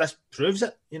this proves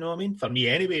it, you know what I mean? For me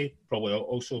anyway, probably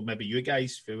also maybe you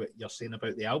guys, for what you're saying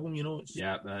about the album,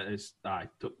 I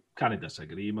kind of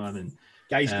disagree, man. And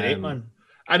guy's great, man.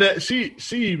 And see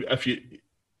if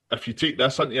you take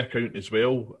this into account as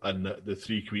well, and the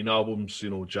 3 Queen albums,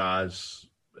 Jazz,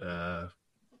 The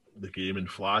Game, and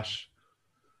Flash,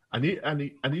 and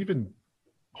even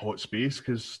Hot Space,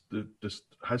 because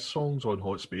his songs on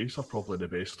Hot Space are probably the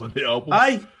best on the album.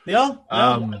 Aye, they are.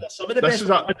 Some of the best.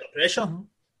 Under Pressure.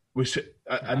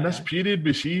 In this period,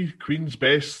 we see Queen's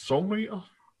best songwriter.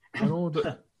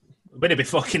 Wouldn't it be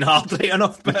fucking hard right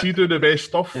enough? Did he do the best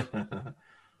stuff? He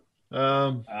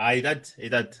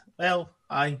did. Well,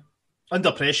 aye.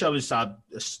 Under Pressure was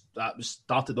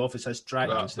started off as his track.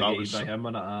 That was by him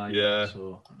on it. Yeah.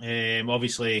 So,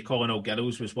 obviously, Calling All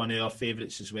Girls was one of our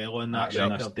favourites as well on that.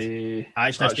 Action This Day.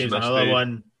 Action This Day was another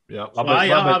one. Yeah.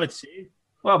 I would say.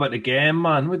 What about The Game,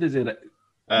 man? What is it?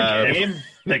 The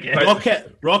Game.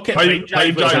 Rocket Pine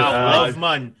Drive was a love,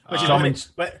 man.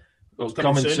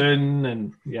 Coming soon,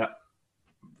 and yeah.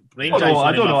 I don't know.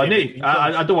 I don't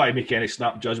want to make any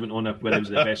snap judgment on whether he was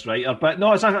the best writer, but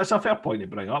no, it's a fair point to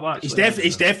bring up. Actually,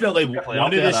 he's definitely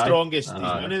one of the strongest. He's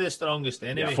one of the strongest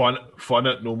anyway. Fun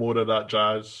it, no more of that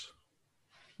jazz.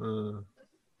 That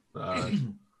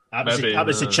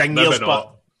was the Ching years,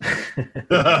 but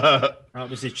that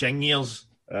was the Ching years.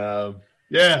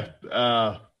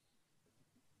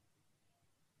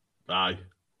 Aye.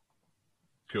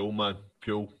 Cool, man.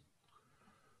 Cool.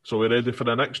 So we're ready for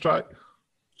the next track?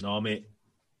 No, mate.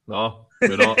 No,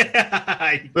 we're not.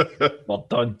 We're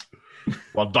done.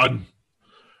 We're done.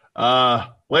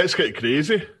 Let's get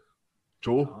crazy.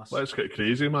 Joe, let's get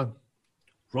crazy, man.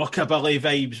 Rockabilly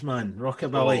vibes, man.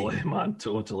 Rockabilly. Oh, man,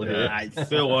 totally. Yeah,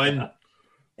 full on.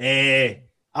 I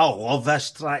love this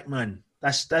track, man.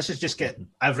 This is just get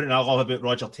everything I love about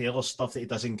Roger Taylor's stuff that he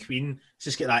does in Queen. It's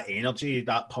just get that energy,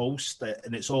 that pulse,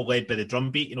 and it's all led by the drum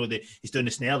beat. He's doing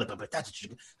the snare, that kind of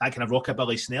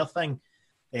rockabilly snare thing.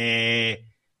 And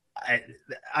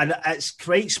it's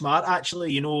quite smart,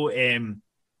 actually.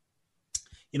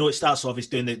 you know, it starts off, he's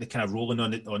doing the kind of rolling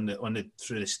on the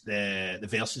through the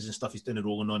verses and stuff. He's doing the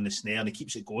rolling on the snare and he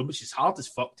keeps it going, which is hard as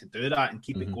fuck to do that and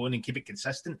keep it going and keep it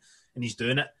consistent. And he's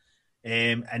doing it.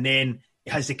 And then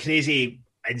he has the crazy,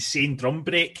 insane drum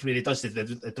break where he does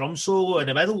the drum solo in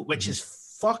the middle, which is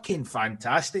fucking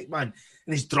fantastic, man.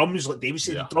 And his drums, like David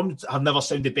said, the drums have never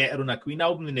sounded better on a Queen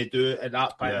album than they do at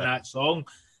that part in that song.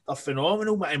 They're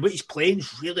phenomenal, man. And what he's playing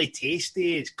is really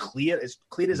tasty. It's clear as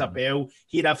a bell.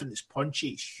 Hear everything that's punchy.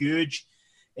 It's huge.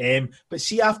 But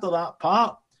see, after that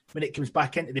part, when it comes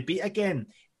back into the beat again,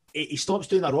 he stops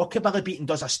doing a rockabilly beat and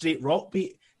does a straight rock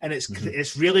beat. And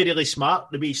it's really, really smart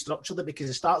the way he structured it because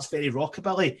it starts very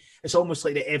rockabilly. It's almost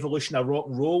like the evolution of rock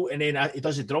and roll. And then he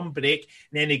does a drum break.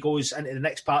 And then he goes into the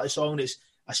next part of the song and it's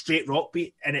a straight rock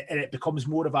beat, and it becomes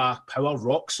more of a power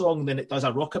rock song than it does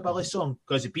a rockabilly song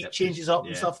because the beat changes up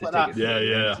and stuff like that.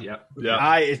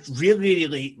 Yeah. It's really,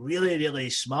 really, really,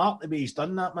 really smart the way he's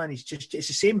done that, man. It's the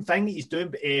same thing that he's doing,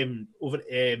 but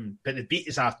the beat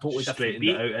is a totally different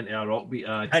beat. Out into a rock beat,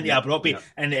 a rock beat,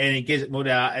 and he gives it more.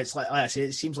 It's like I say,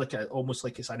 it seems like almost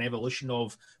like it's an evolution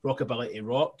of rockabilly to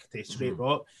rock to straight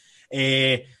rock.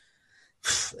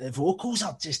 The vocals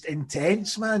are just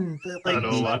intense, man. Like, I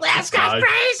know, let's go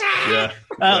crazy. Yeah.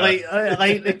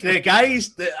 Like the guys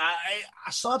that I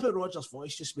saw about Roger's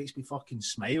voice just makes me fucking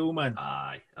smile, man.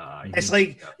 Aye. It's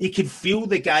like you can feel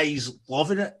the guys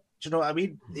loving it. Do you know what I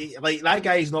mean? Like that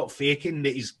guy's not faking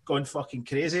that he's gone fucking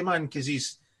crazy, man, because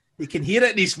you can hear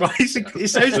it in his voice. It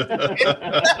sounds.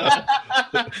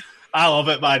 I love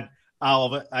it, man. I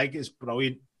love it. I think it's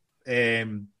brilliant.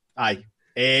 Aye.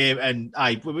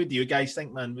 What do you guys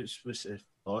think, man? What's your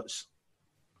thoughts?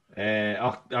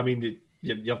 I mean,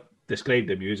 you've described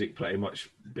the music pretty much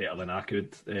better than I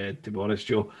could, to be honest,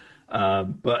 Joe.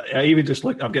 But I even just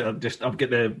look, I've got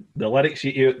the lyric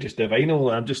sheet here, just the vinyl,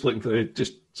 and I'm just looking for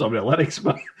just some of the lyrics.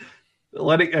 But the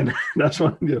lyric, and that's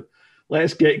one.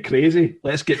 Let's get crazy.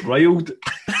 Let's get riled.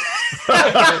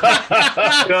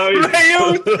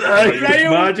 Riled.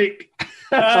 Magic.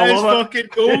 It's fucking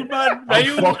gold, man.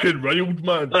 I'm fucking riled,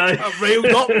 man. I'm riled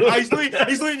up.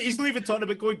 He's not even talking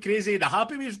about going crazy in a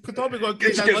happy way. He's talking about going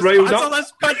crazy. Get riled up.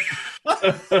 This,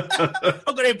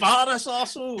 I'm going to batter this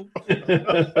arsehole. It's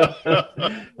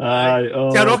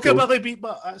a rockabilly beat,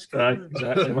 but that's good.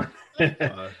 Exactly, man.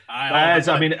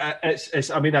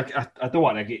 I mean, I don't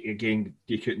want to get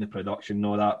out in the production and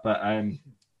all that, but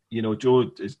you know, Joe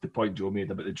is the point Joe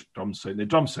made about the drums sound. The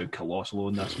drums sound colossal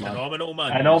on this, man. Phenomenal,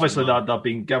 man. And obviously they've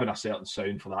been given a certain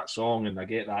sound for that song, and I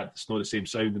get that. It's not the same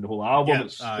sound in the whole album.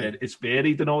 It's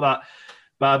varied and all that.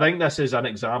 But I think this is an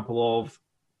example of,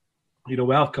 you know,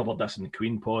 we have covered this in the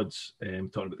Queen pods, talking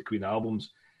about the Queen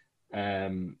albums,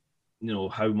 you know,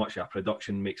 how much our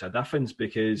production makes a difference,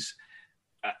 because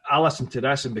I listen to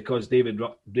this, and because David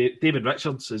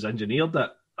Richards has engineered it,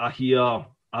 I hear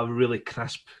a really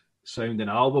crisp sounding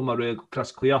album, a real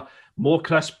crisp, clear, more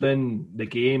crisp than The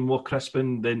Game, more crisp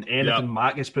than anything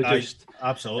Mac has produced.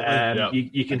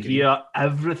 Absolutely. You can hear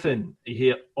everything. You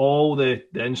hear all the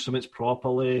instruments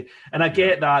properly. And I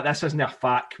get that this isn't a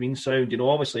fat Queen sound. You know,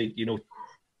 obviously, you know,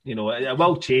 it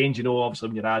will change, you know, obviously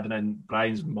when you're adding in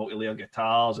Brian's multi-layer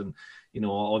guitars and, you know,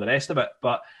 all the rest of it.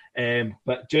 But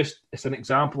just it's an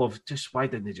example of just why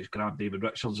didn't they just grab David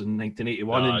Richards in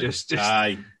 1981 and just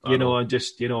you know, and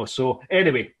just, you know. So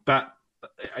anyway, but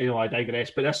you know, I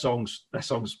digress. But this song's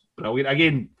brilliant.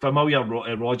 Again, familiar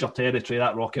Roger territory,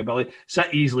 that rockabilly.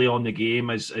 Sit easily on The Game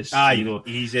is you know,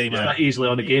 easy, man. Sit easily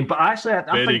on The Game. But actually,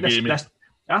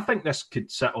 I think this could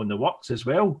sit on The Works as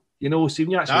well. You know, see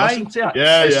when you actually listen to it,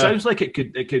 it sounds like it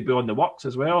could be on The Works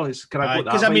as well. It's kind of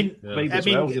got that vibe as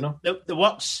well, you know. The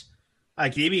Works, I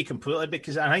agree with you completely,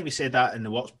 because I think we said that in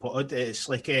the Works pod. It's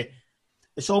like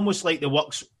it's almost like the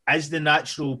Works is the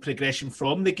natural progression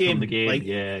from The Game. From The Game, like,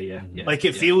 Like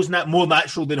it feels more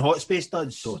natural than Hot Space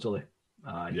does. Totally.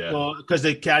 Because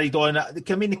they carried on. They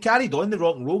carried on the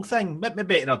rock and roll thing,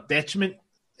 maybe to their detriment.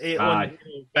 But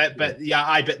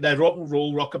the rock and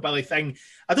roll rockabilly thing,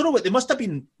 I don't know what they must have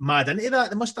been mad into that.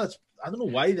 They must have. I don't know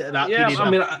why that. Yeah, I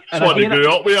mean, it's what they grew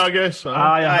up with, I guess.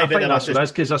 I think that's what it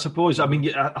is, because I suppose, I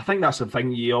mean, I think that's the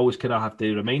thing you always kind of have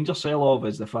to remind yourself of,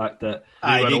 is the fact that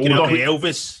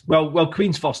Elvis. Well,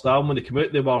 Queen's first album, when they came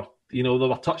out, they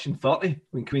were touching 30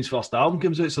 when Queen's first album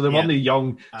comes out, so they weren't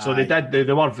young. So they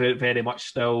were very, very much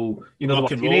still, you know,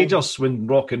 they were teenagers when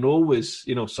rock and roll was,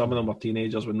 you know, some of them were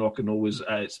teenagers when rock and roll was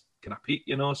its kind of peak,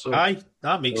 you know. So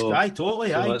that makes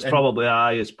totally. So it's probably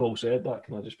as Paul said, that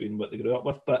kind of just been what they grew up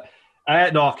with. But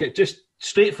no, just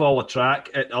straightforward track,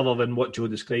 other than what Joe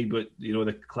described with, you know,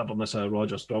 the cleverness of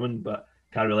Roger's drumming, but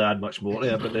can't really add much more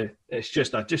to it. But it's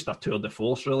just a tour de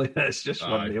force, really. It's just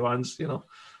one of the ones, you know.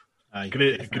 Aye,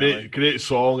 Great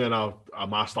song and a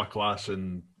masterclass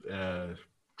in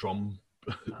drum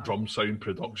sound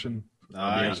production.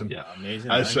 Amazing. Yeah,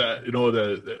 amazing. As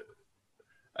the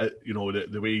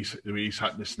way he's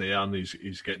hitting the snare and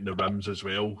he's getting the rims as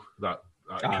well. That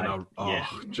kind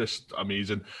of just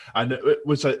amazing. And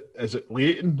is it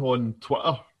Leighton on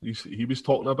Twitter? He was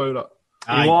talking about it.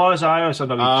 He was. I was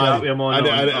on a chat with him on.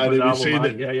 And he was saying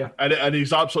that, and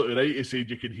he's absolutely right. He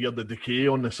said you can hear the decay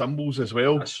on the cymbals as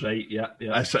well. That's right. Yeah.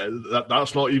 That's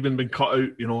not even been cut out.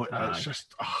 It's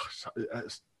just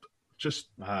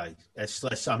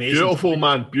it's amazing. Beautiful,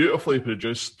 man. Beautifully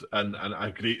produced and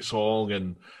a great song.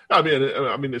 And I mean,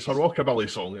 it's a rockabilly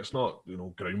song. It's not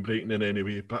groundbreaking in any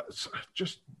way, but it's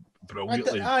just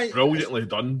brilliantly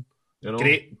done.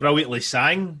 Great, brilliantly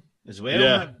sang as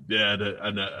well.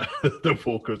 The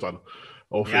vocals are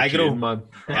off the chain, man.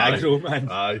 Aggro, man.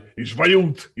 Aye, he's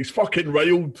wild. He's fucking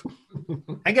wild.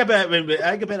 Think about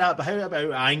that. But how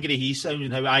about angry he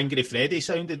sounded and how angry Freddie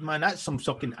sounded, man? That's some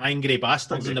fucking angry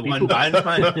bastards in the one band,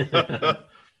 man.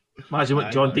 Imagine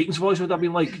what John Deacon's voice would have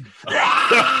been like.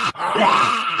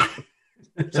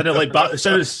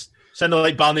 Sounded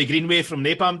like Barney Greenway from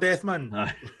Napalm Death,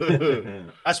 man.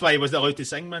 That's why he wasn't allowed to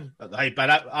sing, man. But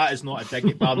that is not a dig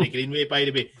at Barney Greenway, by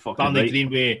the way. Barney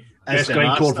Greenway is the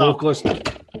grindcore vocalist.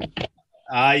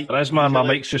 Aye. There is, man. My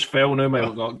mic's just fell now.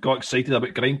 I got excited about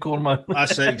grindcore, man.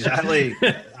 That's it, exactly.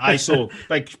 Aye, so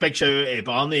big shout out to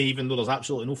Barney, even though there's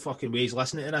absolutely no fucking way he's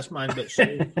listening to this, man. But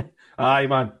so, aye,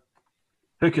 man.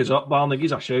 Hook us up, Barney.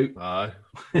 Give us a shout. Aye.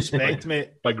 Respect,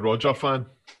 mate. Big Roger fan.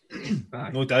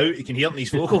 No doubt. You can hear it in these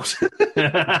vocals.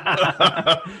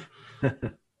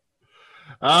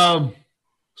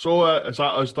 So is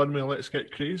that us done with Let's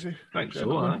Get Crazy? I think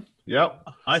so, aye. Yep.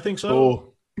 I think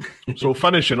so. So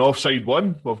finishing off side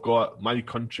one, we've got My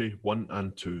Country 1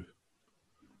 and 2.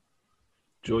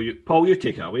 Joe, Paul, you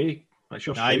take it away. That's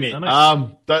your aye, mate.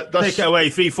 Take it away,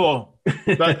 3-4.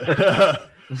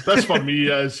 This for me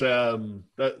is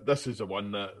this is the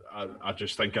one that I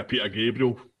just think of Peter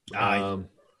Gabriel. Aye.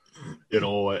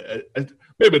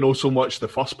 Maybe not so much the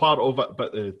first part of it,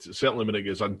 but certainly when it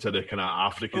gets into the kind of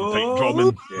African type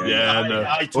drumming,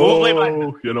 I totally,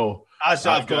 man. As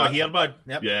I've got here, man.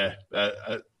 Yep. Yeah,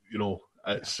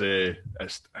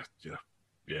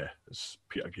 it's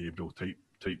Peter Gabriel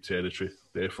type territory,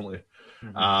 definitely.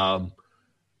 Mm-hmm.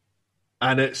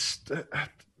 And it's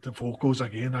the vocals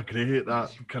again are great.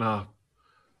 That kind of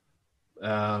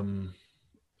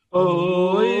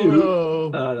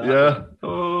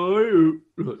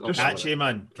catchy,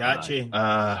 man, catchy.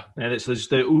 And it's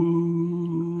just the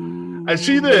ooh. I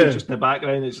see just in the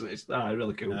background. It's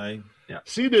really cool. Aye. Yeah.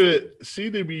 See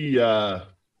the wee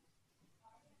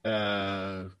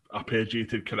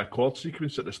arpeggiated kind of chord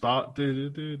sequence at the start.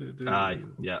 Aye,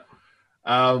 yeah.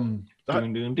 Something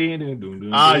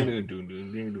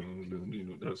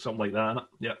like that.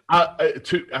 Yeah.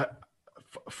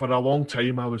 For a long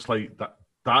time, I was like,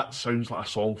 that sounds like a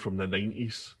song from the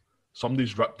 90s.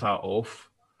 Somebody's ripped that off.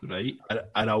 Right.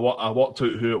 And I worked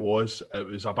out who it was. It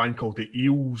was a band called the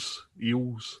Eels.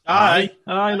 Aye.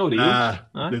 I know the Eels.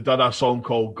 They did a song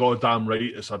called Goddamn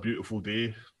Right, It's a Beautiful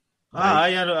Day.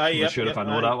 Aye. I'm not sure if I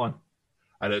know that one.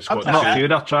 And it's got not a few of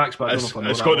their tracks, but I don't know if I know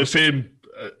it's got the same,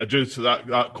 due to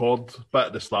that chord bit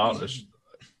at the start, it's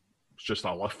just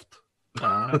a lift.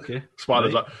 Okay. As far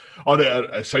as that,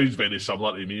 it sounds very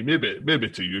similar to me. Maybe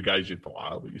to you guys, you'd be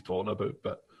like, what you're talking about,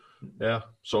 but yeah.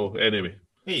 So anyway,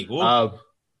 there you go.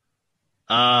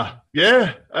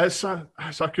 It's a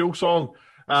cool song.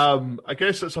 I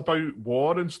guess it's about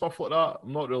war and stuff like that.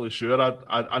 I'm not really sure.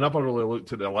 I never really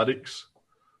looked at the lyrics.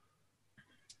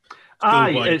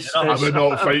 I would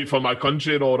not fight for my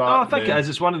country and all that. I think it is.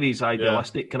 It's one of these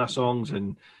idealistic kind of songs,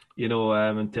 and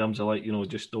in terms of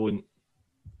just don't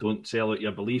sell out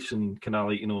your beliefs and kind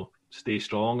of stay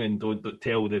strong and don't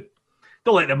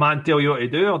let the man tell you what to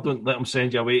do, or don't let him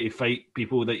send you away to fight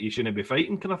people that you shouldn't be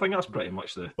fighting. Kind of thing. That's pretty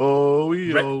much the.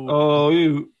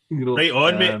 Right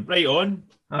on, mate. Right on.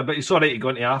 But it's all right to go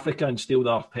into Africa and steal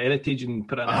their heritage and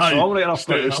put it in a song right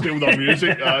after. Steal their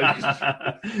music.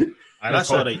 That's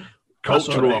all right.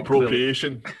 Cultural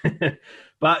appropriation.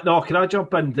 But no, can I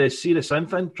jump in the See the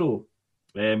Synth intro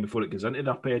before it goes into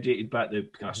the arpeggiated bit, the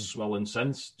kind of swelling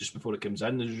synths just before it comes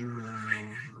in?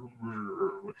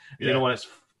 When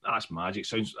that's magic.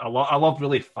 Sounds. I love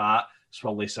really fat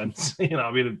swirly synths.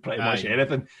 Pretty much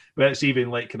anything. But it's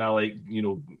even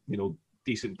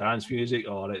decent dance music,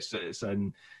 or it's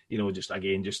in just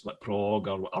like prog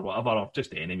or whatever, or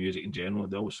just any music in general.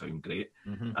 They all sound great.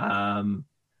 Mm-hmm.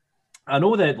 I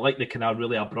know that the kind of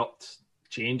really abrupt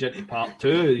change into part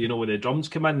two, where the drums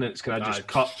come in, and it's kind of just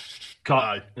cut cut,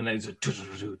 Aye. and then it's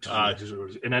Aye.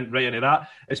 and then right into that.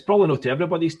 It's probably not to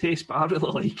everybody's taste, but I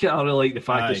really like it. I really like the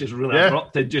fact Aye. it's just really Yeah.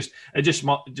 abrupt and just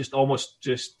almost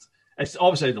it's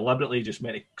obviously deliberately just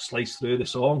meant to slice through the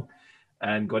song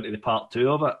and go into the part two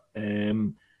of it.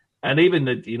 And even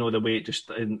the way it just,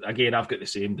 and again, I've got the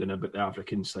same doing about the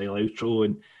African style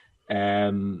outro,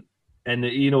 and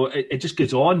it just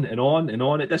goes on and on and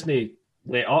on. It doesn't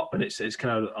let up, and it's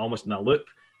kind of almost in a loop.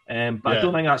 But I Yeah.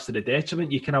 don't think that's to the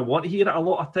detriment. You kind of want to hear it a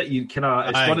lot of it. You kind of,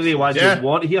 it's Aye. one of the ones Yeah. you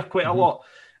want to hear quite a lot.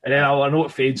 And then I know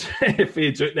it fades, it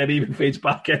fades out, and then even fades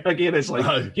back in again. It's like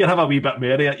Aye. you have a wee bit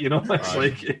more of it, It's Aye.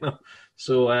 like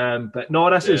So, but no,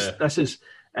 this is.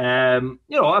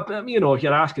 If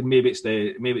you're asking, maybe it's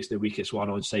the weakest one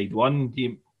on side one.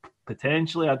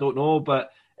 Potentially, I don't know,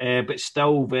 but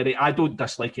still very. I don't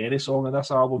dislike any song on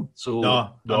this album, so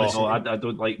No, I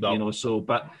don't like No. So,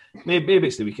 but maybe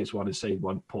it's the weakest one on side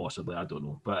one, possibly. I don't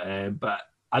know, but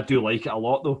I do like it a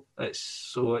lot though. I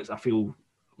feel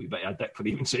a wee bit of a dick for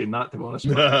even saying that, to be honest.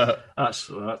 But that's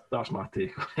my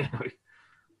take.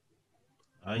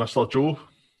 Mr. Joe.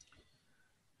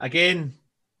 Again,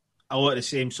 a lot of the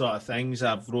same sort of things.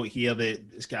 I've wrote here that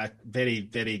it's got a very,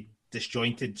 very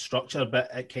disjointed structure, but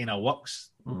it kind of works.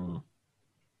 I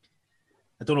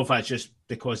don't know if that's just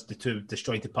because the two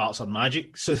disjointed parts are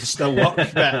magic, so they still work.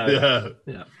 But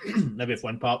Yeah. maybe if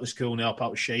one part was cool and the other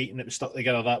part was shite and it was stuck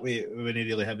together that way, it wouldn't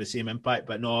really have the same impact.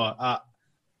 But no, I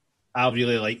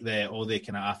really like all the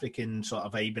kind of African sort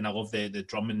of vibe, and I love the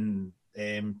drumming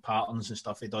patterns and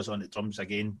stuff he does on the drums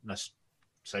again. This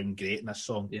sound great in this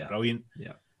song. Yeah. Brilliant.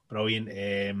 Yeah. Brilliant.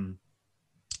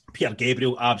 Peter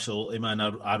Gabriel, absolutely, man.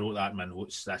 I wrote that in my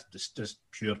notes. That's just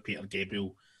pure Peter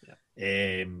Gabriel. Yeah.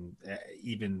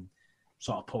 Even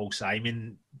sort of Paul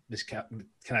Simon was kind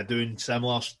of doing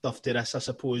similar stuff to this, I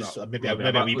suppose. Maybe a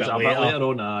wee bit later.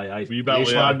 on. Aye. Wee bit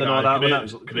later. Graceland and all that.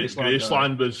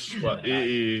 Graceland was what,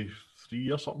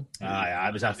 83 or something. Aye,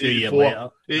 it was a few years 84. later.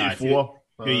 84.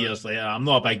 A few years later. I'm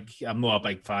not a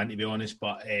big fan, to be honest,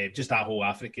 but just that whole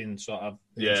African sort of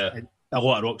a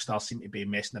lot of rock stars seem to be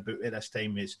messing about at this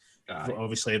time. Is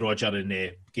obviously Roger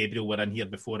and Gabriel were in here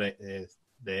before the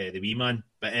wee man,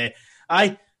 but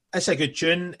it's a good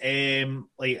tune.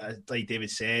 Like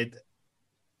David said,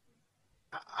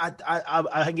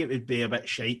 I think it would be a bit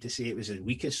shite to say it was the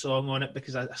weakest song on it,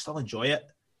 because I still enjoy it.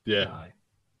 Yeah. Aye.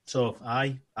 So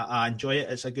I enjoy it.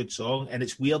 It's a good song, and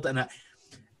it's weird. And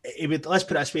it would, let's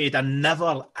put it this way, I'd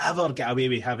never ever get away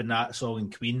with having that song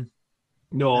in Queen.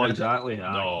 No, exactly.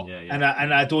 No. Yeah.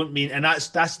 And I don't mean, and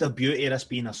that's the beauty of this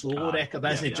being a solo record.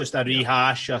 Isn't it just a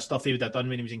rehash of stuff he would have done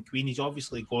when he was in Queen? He's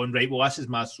obviously gone, right, well, this is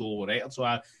my solo record, so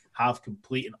I have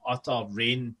complete and utter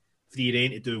free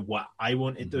reign to do what I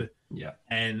want to do. Yeah.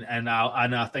 And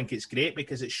I think it's great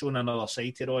because it's shown another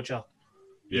side to Roger.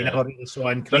 Yeah. You never really saw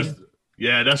in Queen.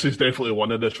 This is definitely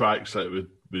one of the tracks that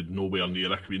would nowhere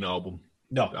near a Queen album.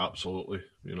 No. Absolutely.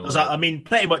 I mean,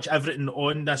 pretty much everything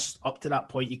on this up to that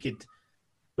point, you could.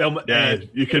 Well,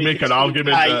 you can make an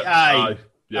argument. Aye.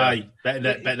 But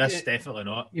that's definitely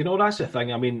not. That's the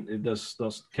thing. I mean, there's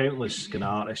countless kind of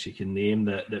artists you can name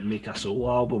that make a solo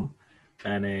album,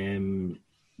 and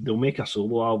they'll make a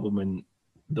solo album and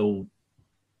they'll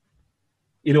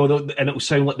and it'll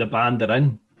sound like the band they're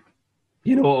in.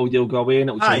 They'll go away and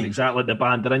it'll sound exactly like the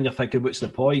band they're in. You're thinking, what's the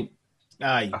point?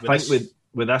 Aye. I think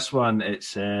with this one,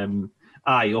 it's we've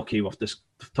just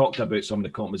talked about some of the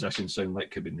compositions sound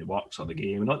like could be in the works or the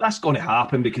game. That's going to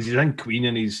happen because he's in Queen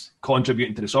and he's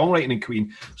contributing to the songwriting in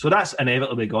Queen. So that's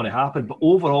inevitably going to happen. But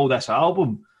overall, this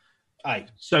album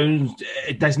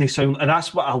it doesn't sound, and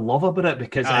that's what I love about it,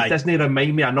 because it doesn't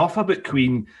remind me enough about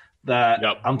Queen that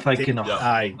I'm thinking,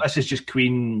 this is just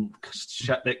Queen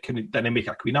shit that didn't make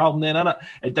a Queen album then, innit?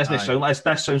 It doesn't sound like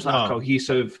this. Sounds like a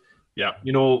cohesive,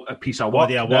 a piece of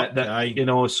work.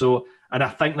 So. And I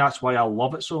think that's why I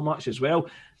love it so much as well.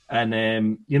 And,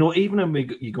 even when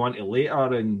you go into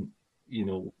later and,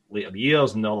 later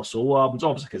years and other solo albums,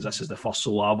 obviously because this is the first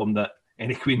solo album that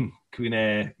any Queen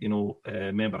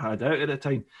member had out at the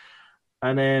time.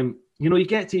 And, you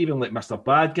get to even like Mr.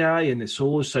 Bad Guy and the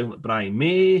solos sound like Brian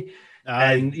May.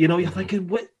 And, you're thinking,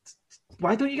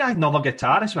 why don't you get another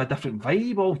guitarist with a different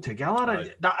vibe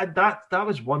altogether? That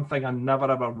was one thing I never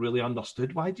ever really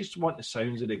understood. Why do you just want the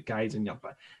sounds of the guys in your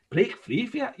band? Break free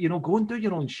for it, go and do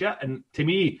your own shit. And to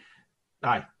me,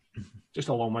 just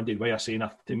a long-winded way of saying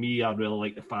it, to me, I really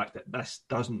like the fact that this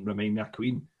doesn't remind me of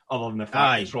Queen, other than the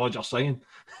fact it's Roger singing.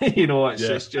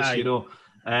 It's just,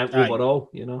 overall,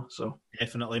 so.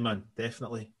 Definitely, man,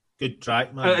 definitely. Good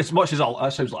track, man. As much as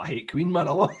that sounds like I hate Queen, man.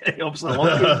 Obviously, I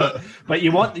love Queen, but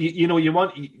you want,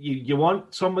 you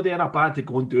want somebody in a band to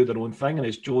go and do their own thing, and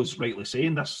as Joe's rightly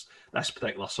saying, this this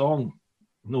particular song,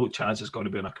 no chance it's going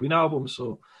to be on a Queen album.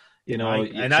 So, you know,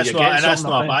 and that's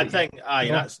not a bad thing.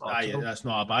 That's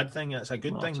not a bad thing. That's a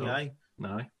good thing. Aye.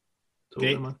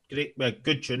 Totally, man. Great. Well,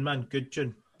 good tune, man. Good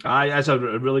tune. Aye, it's a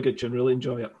really good tune. Really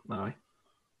enjoy it. Aye.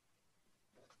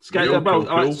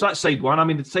 Cool. So that's side one. I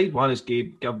mean, the side one is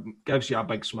gives you a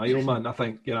big smile, man. I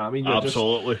think, you know what I mean?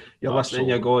 Absolutely. You're listening,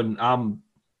 you're going,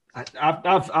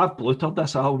 I've blutered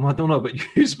this album. I don't know about you,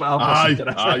 but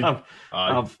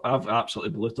I've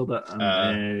absolutely blutered it.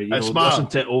 And, listened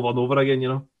to it over and over again, you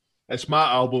know. It's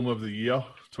my album of the year,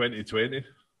 2020.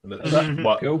 And it's,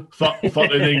 cool.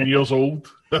 39 years old.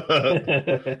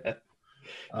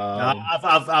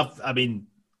 I've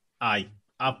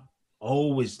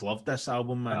always loved this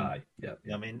album, man. Aye, yeah.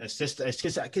 I mean, it's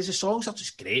because the songs are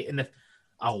just great, and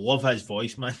I love his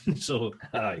voice, man. So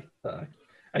aye.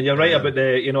 And you're right about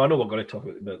the, you know, I know we're going to talk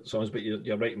about the songs, but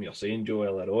you're right in what you're saying, Joe,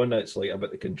 earlier on. It's like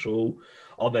about the control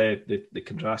or the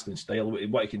contrasting style,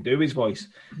 what he can do with his voice,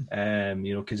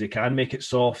 you know, because he can make it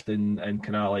soft and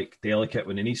kind of like delicate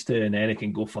when he needs to, and then he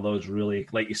can go for those really,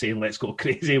 like you're saying, let's go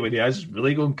crazy when he is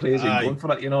really going crazy and going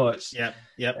for it, you know. It's yep.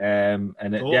 And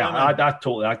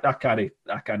totally, I can't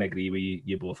agree with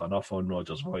you both enough on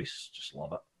Roger's voice. Just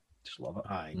love it.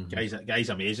 Aye, guy's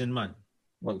amazing, man.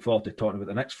 Looking forward to talking about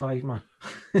the next five, man.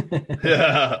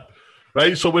 Yeah.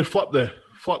 Right, so we flip the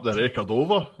record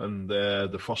over, and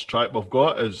the first track we've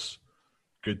got is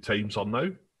Good Times Are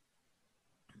Now.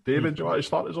 David, do you want to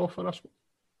start us off with this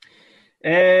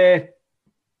one?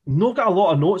 Not got a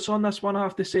lot of notes on this one, I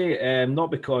have to say.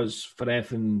 Not because for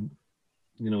anything,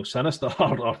 you know, sinister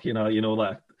or you know,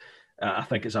 like I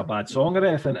think it's a bad song or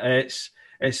anything. It's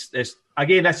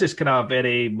again, this is kind of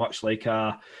very much like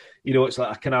a, you know, it's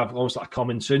like a kind of almost like a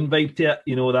Coming Soon vibe to it.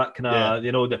 You know, that kind of,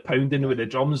 you know, the pounding with the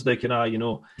drums, the kind of, you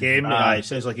know. Game, it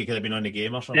sounds like it could have been on the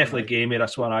game or something. Definitely gamey,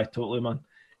 this one, totally, man.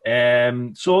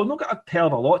 So I've not got a hell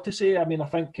of a lot to say. I mean, I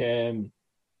think,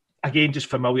 again, just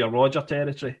familiar Roger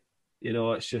territory. You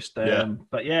know, it's just,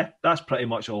 but yeah, that's pretty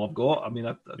much all I've got. I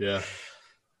mean,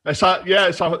 It's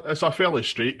a fairly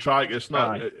straight track. It's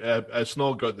not, it's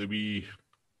not got the wee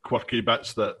quirky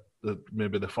bits that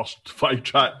maybe the first five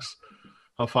tracks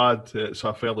I've had. It's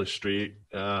a fairly straight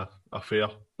affair,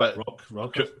 but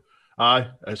rock.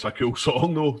 It's a cool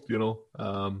song though, you know.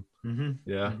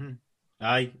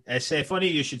 Aye, it's funny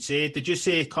you should say. Did you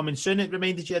say Coming Soon? It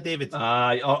reminded you of David.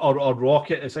 Aye, or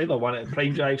Rocket. It's either one.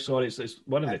 Prime Drive. Sorry, it's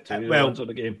one of the two ones on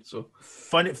the game. So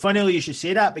funnily you should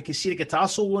say that, because see the guitar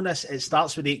solo on this, it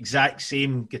starts with the exact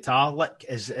same guitar lick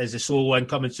as the solo in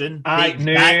Coming Soon. Aye,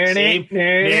 well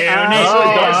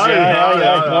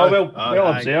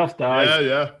observed. So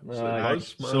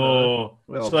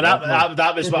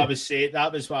that was what I was saying.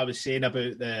 That was what I was saying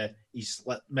about he's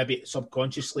maybe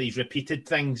subconsciously he's repeated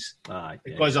things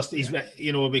because he's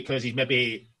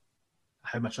maybe,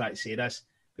 how am I trying to say this?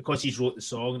 Because he's wrote the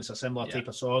song and it's a similar type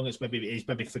of song. It's he's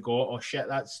maybe forgot, oh shit,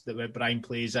 that's the way Brian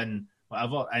plays in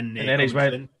whatever. And then he's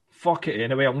went, fuck it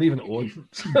anyway, I'm leaving it on.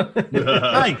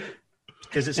 Aye,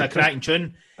 because it's a cracking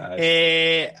tune.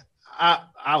 I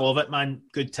love it, man.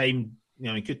 Good time.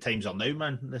 You know, good times are now,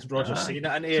 man. This Roger's saying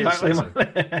that,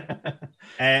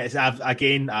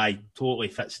 again, totally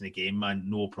fits in the game, man.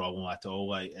 No problem at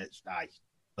all. It's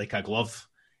like a glove.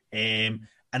 And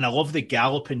I love the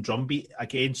galloping drum beat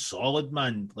again. Solid,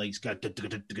 man. Like it's got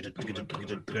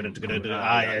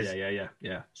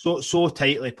so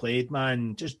tightly played,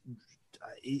 man. Just,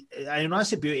 I know that's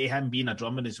the beauty of him being a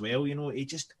drummer as well. You know, he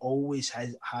just always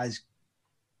has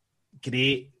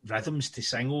great rhythms to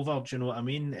sing over. Do you know what I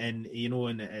mean? And you know,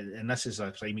 and this is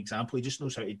a prime example. He just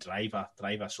knows how to drive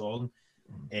a song,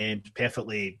 and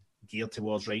perfectly geared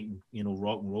towards writing, you know,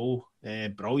 rock and roll.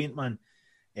 Brilliant, man.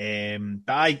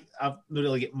 But I've not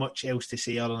really got much else to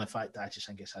say other than the fact that I just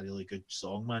think it's a really good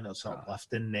song, man. It's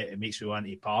uplifting. It makes me want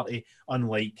to party,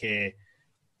 unlike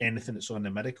anything that's on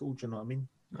the Miracle. Do you know what I mean?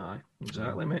 Aye,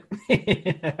 exactly, mate.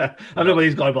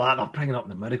 Everybody's going to be like, I'm bringing up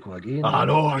the Miracle again. I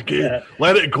know, again.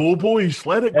 Let it go, boys.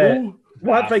 Let it go.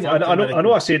 One thing, I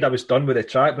know I said I was done with the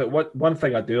track, but one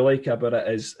thing I do like about it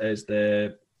is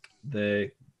the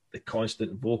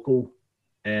constant vocal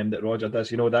that Roger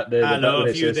does. You know, that I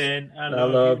love you then. I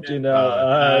loved you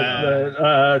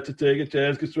now. To take a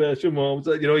chance, because special moments.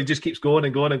 You know, he just keeps going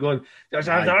and going and going.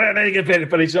 And then you get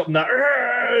finish up and that.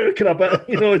 Kind of bit,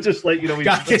 you know, it's just like, you know,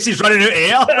 guess he's running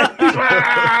out of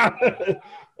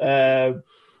air.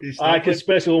 Because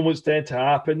special moments tend to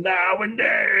happen now and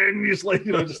then. It's like,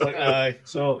 you know, just like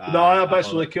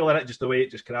that's really cool. And it just the way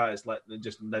it just kind of is like, it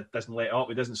just doesn't let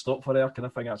up. It doesn't stop for there. Kind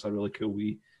of thing. That's a really cool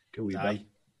wee bit.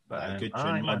 But, good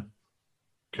tune, man.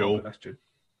 Cool.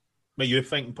 What you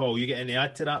thinking, Paul? You get any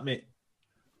add to that, mate?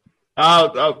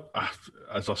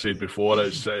 As I said before,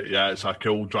 it's a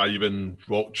cool driving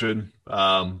rock tune.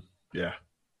 Love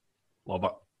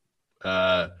it.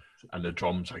 And the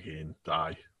drums again,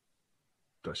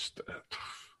 just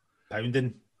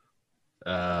Pounding.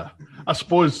 I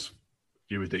suppose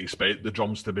you would expect the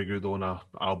drums to be good on an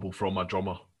album from a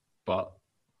drummer, but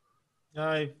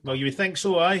Aye, well, you would think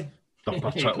so, aye. they're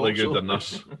particularly good in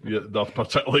this. Yeah, they're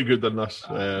particularly good in this.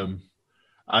 I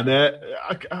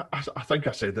think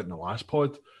I said it in the last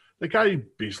pod. The guy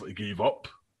basically gave up.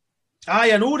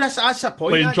 Aye, I know that's a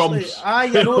point. Playing Actually. drums.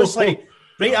 Aye, I know it's like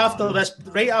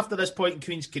right after this point in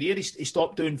Queen's career, he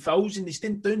stopped doing fills and he's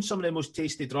still doing some of the most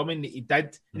tasty drumming that he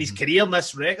did in his career in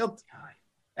this record.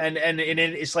 And then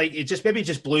it's like he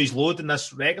just blew his load in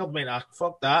this record. Mate,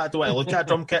 fuck that. I don't want to look at a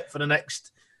drum kit for the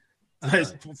next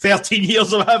 13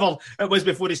 years or whatever it was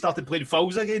before he started playing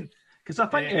fills again. Because I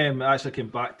think I actually came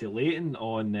back to Leighton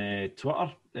on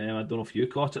Twitter. I don't know if you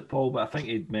caught it, Paul, but I think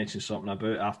he'd mentioned something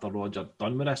about after Roger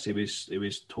done with this, he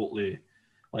was totally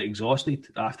like exhausted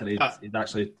after he'd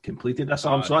actually completed this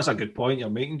album. So that's a good point you're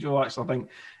making, Joe. Actually, I think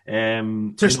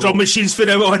just drum machines for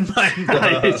now on, man.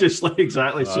 It's just like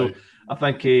exactly. So I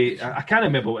think I can't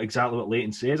remember exactly what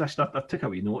Leighton says. I took a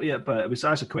wee note of it, but it was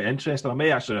actually quite interesting. I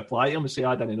may actually reply to him and say,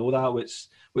 I didn't know that.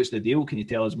 What's the deal? Can you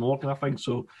tell us more? Kind of thing.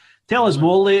 So tell us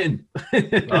more, Leighton.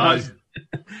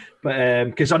 But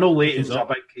because I know Leighton's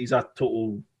he's a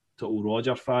total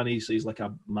Roger fan. He's like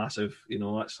a massive,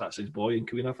 that's his boy in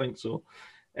Queen, I think. So,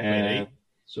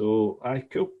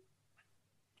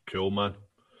 cool, man.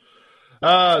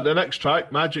 The next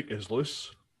track, Magic Is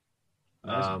Loose.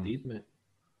 Yes, indeed, mate.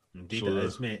 Indeed, it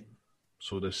is, mate.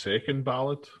 So the second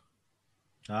ballad.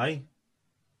 Aye.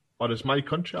 Or is My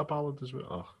Country a ballad as well?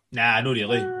 Oh. Nah, not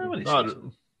really.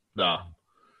 Nah.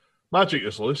 Magic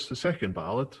Is Loose, the second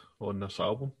ballad on this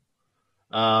album.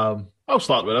 I'll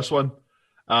start with this one.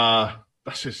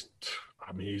 This is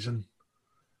amazing.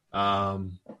 The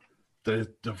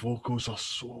vocals are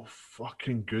so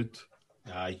fucking good.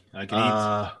 Aye,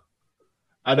 agreed.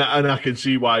 And I can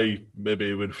see why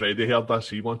maybe when Freddie heard this,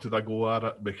 he wanted to go at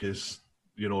it because,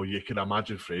 you can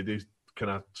imagine Freddie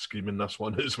kind of screaming this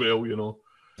one as well,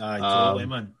 Aye, totally,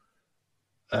 man.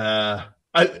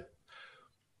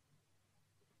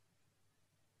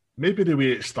 Maybe the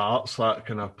way it starts, that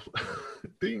kind of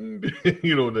ding,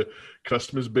 the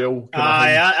Christmas bell.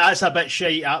 Aye, that's a bit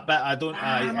shite. That bit, I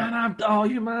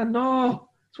don't. No.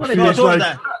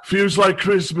 Feels like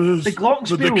Christmas. The glockenspiel,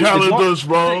 but the calendar's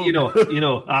wrong.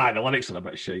 The lyrics are a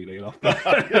bit shite,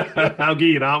 I'll give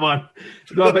you that, man.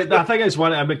 No, but I think it's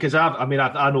one because I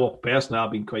know personally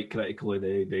I've been quite critical of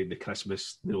the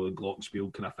Christmas, the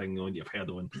glockenspiel kind of thing. You've heard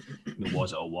on,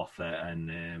 was it all worth it?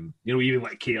 And even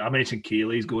like I mentioned,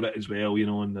 Kaylee's got it as well.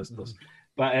 And there's.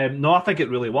 But no, I think it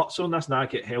really works on this. Now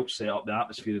it helps set up the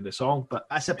atmosphere of the song. But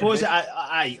I suppose it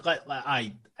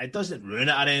doesn't ruin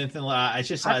it or anything like that. It's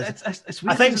just it's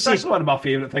weird. I think it's one of my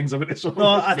favourite things about the song.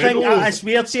 No, I think it's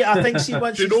weird. See, I think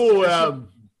once we've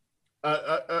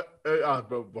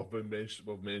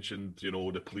mentioned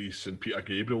the Police and Peter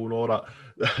Gabriel and all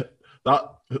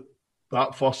that.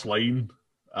 That first line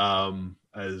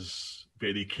is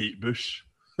very Kate Bush.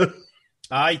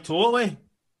 Aye, totally.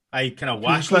 I kind of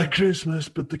wacky. It's like Christmas,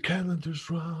 but the calendar's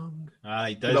wrong. Aye,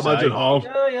 it does. Imagine her.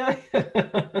 Yeah.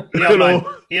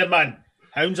 Here, man.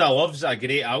 Hounds of Love's a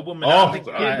great album.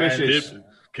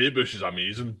 Kate Bush is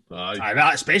amazing. Aye,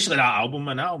 that, especially that album,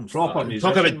 man. That album's proper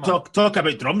musician, talk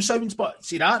about drum sounds, but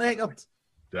see that record?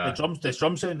 Yeah. The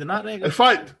drum sound in that record. In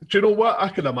fact, do you know what? I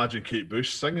can imagine Kate Bush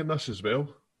singing this as well.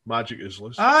 Magic Is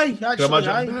Loose. Aye,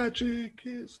 actually, Magic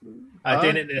Is Loose.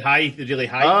 Then the really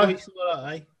high voice.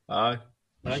 Aye.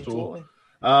 Totally.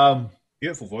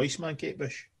 Beautiful voice, man, Kate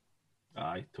Bush.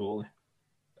 Aye, totally.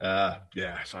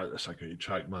 It's a great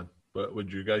track, man. But what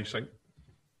do you guys think?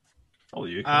 Oh,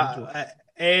 you can.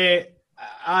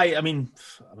 I mean,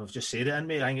 I've just said it in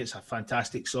me. I think it's a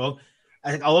fantastic song.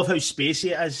 I love how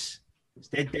spacey it is.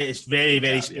 It's very,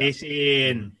 very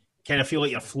spacey and kind of feel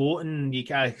like you're floating.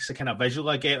 It's a kind of visual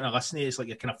I get when I listen to it. It's like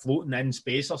you're kind of floating in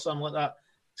space or something like that.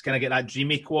 It's kind of get that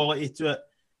dreamy quality to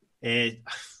it.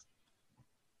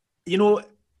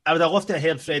 I would have loved to have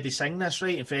heard Freddie sing this,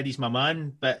 right? And Freddie's my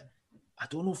man, but I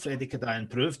don't know if Freddie could have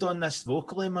improved on this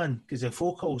vocally, man, because the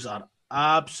vocals are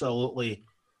absolutely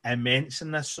immense in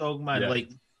this song, man. Yeah. Like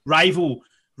rival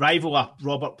a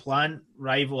Robert Plant,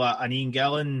 rival an Ian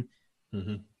Gillan,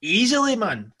 easily,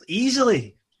 man,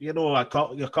 easily. Your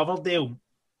Coverdale.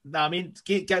 I mean,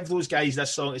 give those guys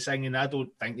this song to sing, and I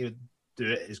don't think they would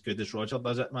do it as good as Roger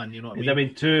does it, man. You know what I mean? I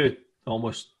mean, two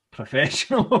almost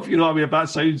professional, if you know what I mean. If that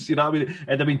sounds, you know what I mean,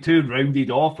 it'd have been too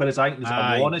rounded off. Whereas I think there's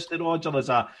a rawness to Roger.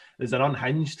 There's an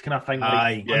unhinged kind of thing,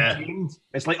 like untamed.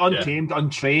 It's like untamed,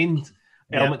 untrained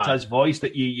element to his voice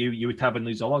that you would have in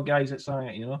these other guys that sang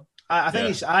it, you know. I think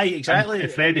it's exactly. And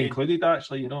Freddie included,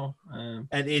 actually, you know. And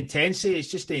the intensity, it's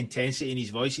just the intensity in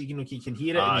his voice. You know, you can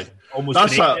hear it. And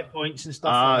almost at points and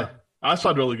stuff. That's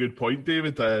a really good point,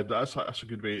 David. That's a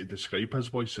good way to describe his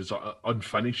voice. Is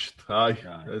unfinished.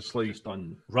 It's like just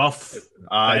done rough.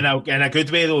 In a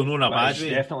good way though, not in a bad way.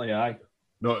 Definitely,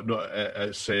 No,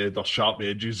 it's there's sharp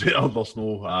edges there. There's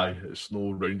no, it's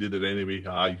no rounded in any way.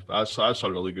 That's a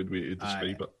really good way to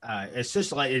describe it. It's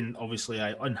just like obviously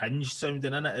unhinged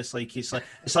sounding in it. It's almost like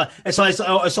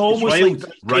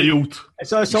riled.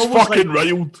 It's almost fucking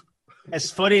riled.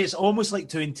 It's funny. It's almost like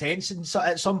too intense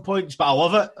at some points, but I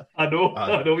love it. I know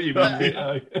what you mean.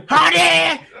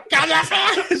 Honey, can you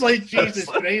feel? It's like Jesus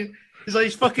Christ. It's like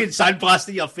he's fucking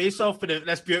sandblasting your face off with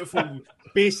this beautiful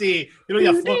bassy. You know,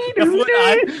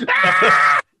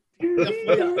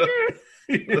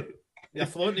 you're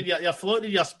floating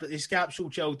your his capsule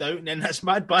chilled out, and then this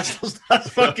mad bastard starts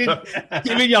fucking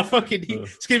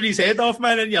screaming his head off,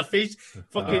 man, in your face,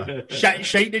 fucking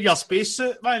shiting in your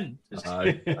spacesuit, man.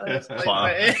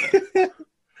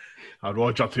 A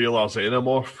Roger Taylor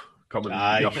xenomorph coming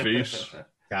in your face.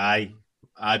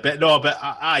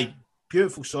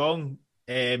 Beautiful song.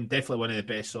 Definitely one of the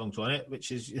best songs on it,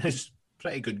 which is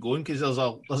pretty good going because there's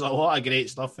a lot of great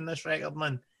stuff in this record,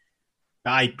 man.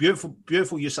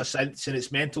 Beautiful use of synths, and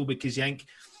it's mental because you think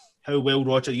how well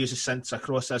Roger uses synths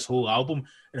across this whole album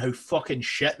and how fucking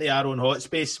shit they are on Hot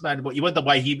Space, man. But you wonder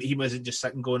why he wasn't just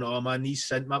sitting going, oh man, these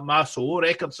synth, my solo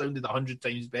record sounded 100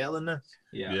 times better than this.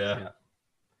 Yeah.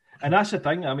 And that's the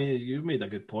thing. I mean, you made a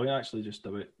good point actually, just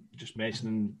about just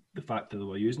mentioning the fact that they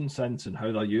were using synths and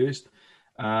how they're used.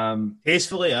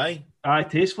 Tastefully,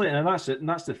 tastefully, and that's it. And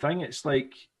that's the thing. It's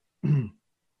like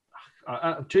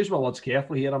I choose my words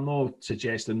carefully here. I'm not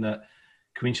suggesting that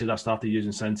Queen should have started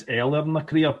using synths earlier in their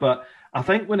career, but I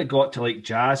think when it got to like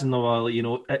jazz and they were, you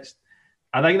know,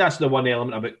 I think that's the one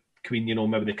element about Queen, you know,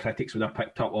 maybe the critics would have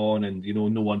picked up on, and you know,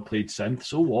 no one played synth.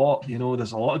 So what? You know,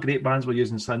 there's a lot of great bands were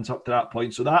using synths up to that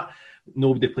point. So that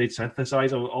nobody played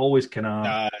synthesizer, I always kind of,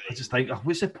 I just think,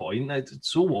 what's the point?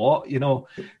 So what? You know,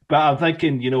 but I'm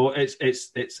thinking, you know, it's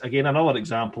again another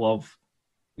example of,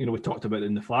 you know, we talked about it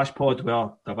in the Flash Pod where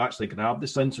they've actually grabbed the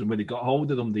synths, and when they got hold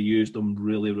of them, they used them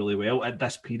really, really well at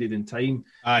this period in time.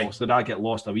 So that get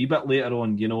lost a wee bit later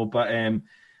on, you know, but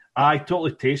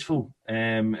totally tasteful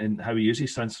in how he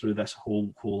uses synths through this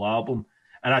whole album,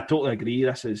 and I totally agree.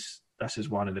 This is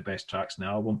one of the best tracks in the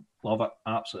album. Love it,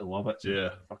 absolutely love it.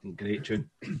 It's fucking great tune.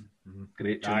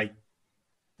 Great tune.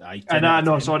 And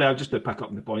I'm just to pick up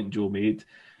on the point Joe made,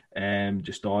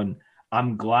 just on.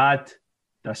 I'm glad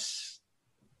this.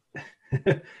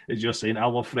 As you're saying, I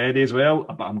love Freddie as well,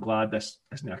 but I'm glad this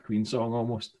isn't a Queen song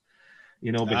almost.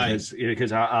 You know, because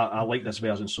I like this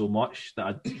version so much that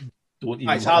I don't even.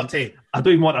 I don't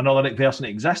even want another version to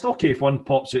exist. Okay, if one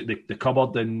pops out the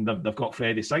cupboard and they've got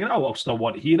Freddie singing, I'll still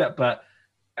want to hear it. But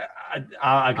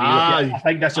I agree with you. I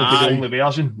think this will be the only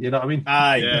version. You know what I mean?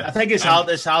 I think it's hard.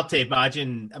 It's hard to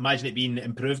imagine it being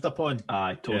improved upon.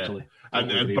 Totally.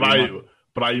 And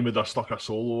Brian would have stuck a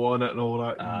solo on it and all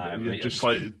that.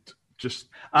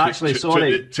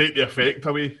 Take the effect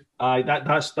away.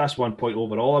 That's one point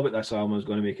overall about this album I was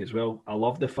going to make as well. I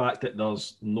love the fact that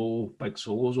there's no big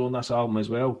solos on this album as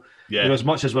well. Yeah. You know, as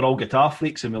much as we're all guitar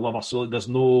freaks and we love a solo, there's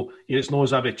no, you know, it's not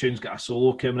as every tune's got a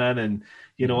solo coming in, and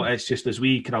you know, it's just as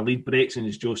wee kind of lead breaks, and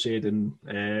as Joe said, and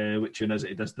which tune is it?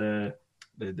 He does the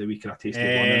wee kind of tasty one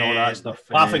and all that stuff.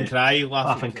 Laugh and cry.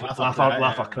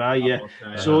 Yeah.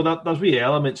 So there's wee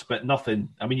elements, but nothing.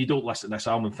 I mean, you don't listen to this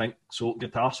album and think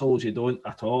guitar solos. You don't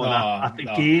at all. And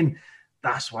again,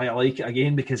 that's why I like it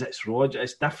again, because it's Roger.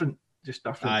 It's different. Just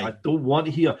different. I don't want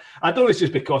to hear. I know it's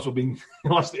just because we've been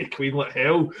listening to Queen like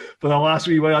hell for the last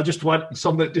wee while. I just want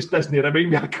something that just doesn't remind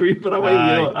me of Queen for a while.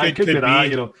 You know, it could be that.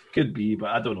 You know, could be,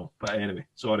 but I don't know. But anyway,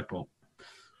 sorry, Paul.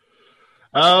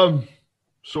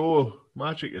 So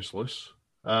Magic is loose.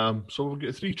 So we've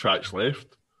got 3 tracks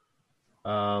left.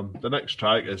 The next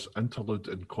track is Interlude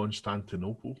in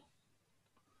Constantinople,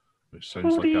 which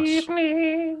sounds like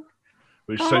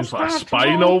a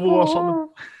spy novel or something.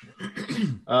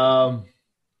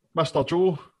 Mr.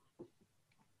 Joe.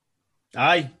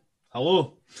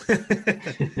 Hello.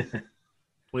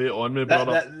 Play it on me,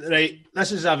 brother. Right.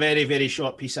 This is a very, very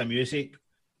short piece of music,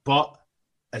 but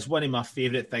it's one of my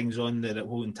favourite things on the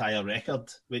whole entire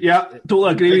record.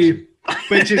 Totally agree with you.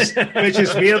 Which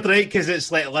is weird, right? Because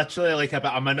it's literally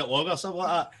about a minute long or something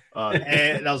like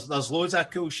that. There's loads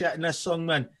of cool shit in this song,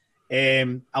 man.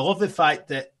 I love the fact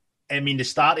that, I mean, the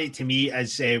start of it to me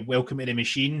is "Welcome to the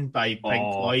Machine" by Pink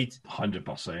Floyd.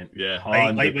 100%. Yeah.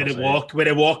 Like when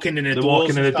they walking in the doors,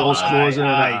 walking in the doors closing.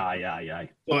 Aye.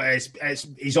 So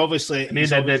he's obviously. And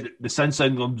then the synth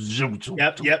sound goes.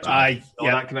 Yep. Aye.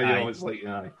 That kind of, it's like,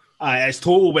 aye. It's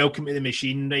total "Welcome to the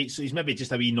Machine," right? So he's maybe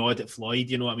just a wee nod at Floyd,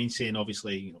 you know what I mean? Saying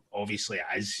obviously it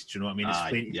is. Do you know what I mean? It's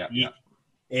plain to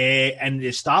see. And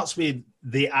it starts with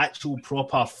the actual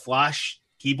proper Flash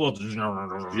keyboard.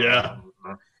 Yeah.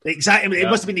 Exactly. It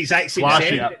must have been the exact same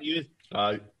Flashy. setting.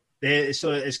 Aye.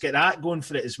 So it's got that going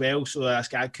for it as well. So it's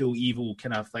got a cool, evil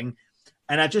kind of thing.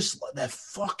 And I just, the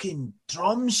fucking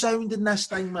drum sound in this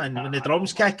thing, man. When the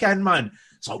drums kick in, man,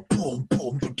 it's like boom,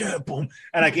 boom, boom, boom.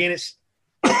 And again, it's,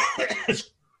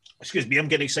 excuse me, I'm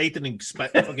getting excited and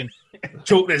spit, fucking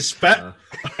choking his spit.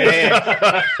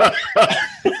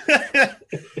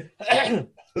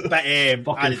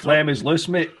 Fucking phlegm is loose,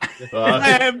 mate.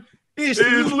 It's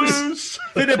loose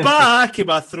to the back of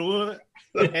my throat.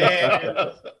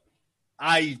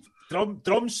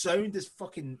 Drum sound is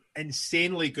fucking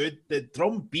insanely good. The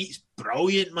drum beat's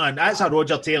brilliant, man. That is a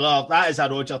Roger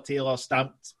Taylor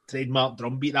stamped trademark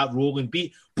drum beat. That rolling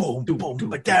beat, boom, boom, boom,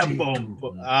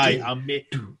 boom. Aye,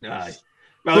 aye.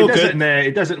 Well,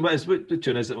 it doesn't. What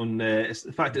tune is it on? It's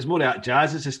the fact it's more like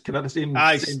jazz. It's just kind of the same.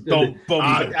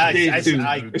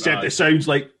 Except it sounds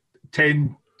like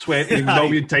 10, 20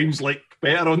 million times like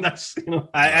better on this. You know,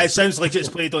 it sounds like it's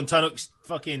played on Tunnock's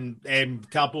fucking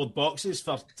cardboard boxes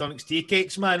for Tunnock's tea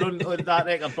cakes, man. On that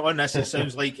record, but on this, it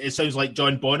sounds like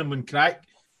John Bonham and crack.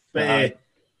 But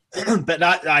but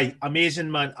that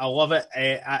amazing, man. I love it.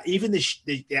 Even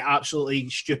the absolutely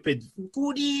stupid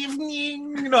 "good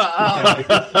evening," you know,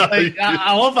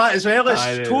 I love that as well.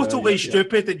 It's totally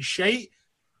stupid and shite,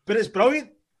 but it's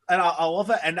brilliant. And I love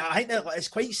it. And I think that it's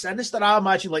quite sinister. I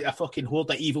imagine like a fucking horde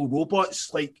of evil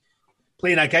robots like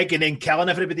playing a gig and then killing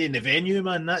everybody in the venue,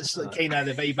 man. That's like kind of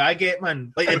the vibe I get,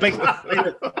 man. Like the big,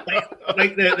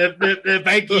 like the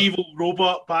big evil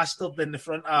robot bastard in the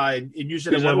front in News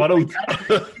of the World.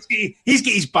 He's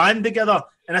got his band together,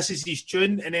 and this is his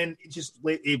tune, and then he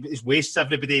wastes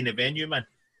everybody in the venue, man.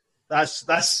 That's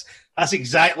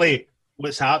exactly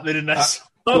what's happening in this.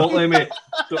 Totally, mate.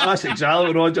 That's exactly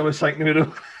what Roger was thinking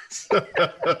about.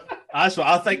 That's what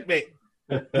I think, mate.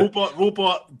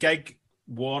 Robot gig.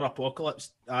 War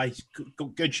Apocalypse,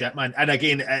 good shit, man. And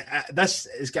again, this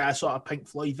has got a sort of Pink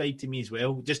Floyd vibe to me as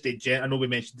well. Just I know we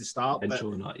mentioned the start, but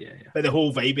the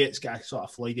whole vibe, it's got a sort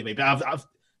of Floydy vibe. But I've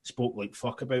spoke like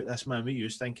fuck about this, man. What are you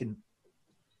thinking?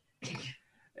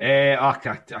 I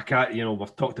can't. You know,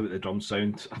 we've talked about the drum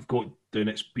sound. I've got doing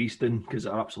its beasting because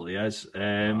it absolutely is.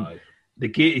 The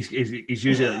gate he's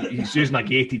using a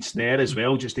gated snare as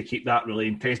well, just to keep that really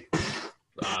intense.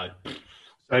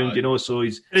 Sound, you know, so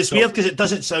it's weird because it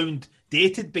doesn't sound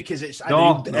dated because it's a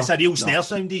real snare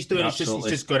sound he's doing. It's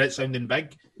just got it sounding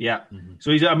big. Yeah. Mm-hmm.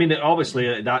 So obviously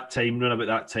at that time, around about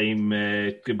that time,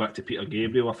 going back to Peter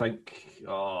Gabriel, I think.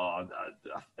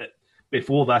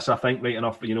 Before this, I think, right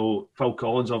enough, you know, Phil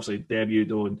Collins obviously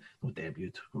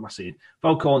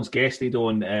Phil Collins guested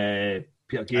on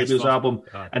Peter Gabriel's album,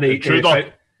 and they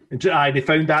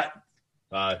found that.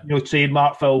 You know,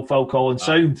 trademark Phil Collins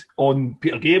sound on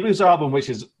Peter Gabriel's album, which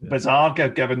is bizarre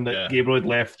given that Gabriel had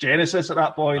left Genesis at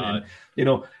that point, and you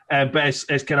know, but it's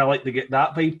kind of like to get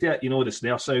that vibe to it, you know, the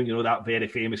snare sound, you know, that very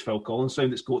famous Phil Collins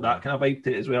sound that's got that kind of vibe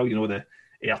to it as well, you know, the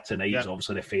Air Tonight is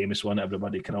obviously the famous one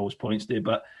everybody can always points to,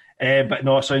 but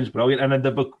no, it sounds brilliant. And then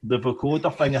the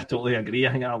vocoder thing, I totally agree.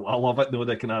 I think I love it though,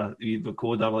 the kind of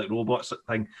vocoder like robots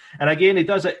thing. And again, he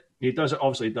does it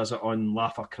on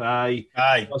Laugh or Cry. He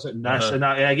does it in this and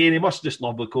that. Again, he must just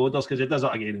love vocoders because he does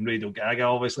it again in Radio Gaga,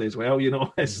 obviously as well. You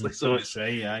know, but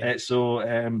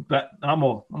I'm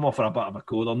all for a bit of a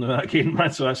vocoder now again,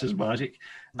 man. So this is magic.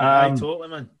 Totally,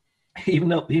 man. Even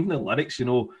the lyrics, you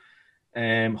know,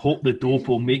 hope the dope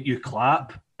will make you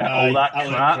clap. All that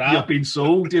crap you've been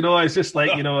sold, you know, it's just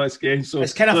like, you know, it's getting so.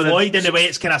 It's kind of Floyd in a way.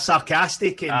 It's kind of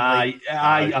sarcastic and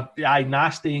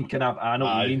nasty and kind of. I know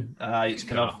what you mean. It's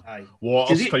kind of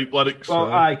water type lyrics.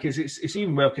 Well, because it's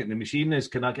even Welcome to the Machine is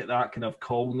can I get that kind of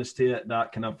coldness to it,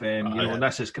 that kind of you know, and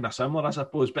this is kind of similar, I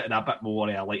suppose, but in a bit more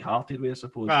light-hearted way, I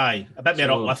suppose. A bit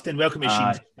more uplifting. Welcome to the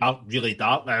Machine's really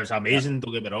dark. That was amazing.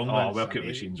 Don't get me wrong. Welcome to the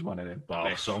Machine's one of the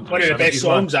best songs. One of the best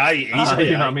songs. Easily.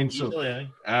 You know what I mean? So,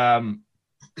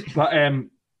 but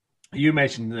you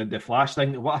mentioned the Flash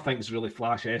thing. What I think is really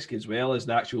Flash-esque as well is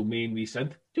the actual main wee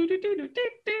synth.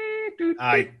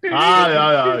 Aye.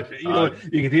 Aye. You know,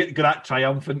 you could hear that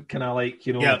triumphant kind of like,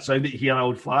 you know, sound that you hear an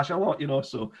old Flash a lot, you know.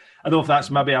 So I don't know if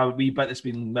that's maybe a wee bit that's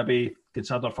been maybe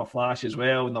considered for Flash as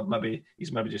well, and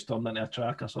he's maybe just turned into a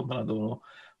track or something. I don't know.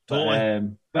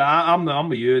 Totally. But I'm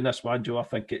with you in this one, Joe. I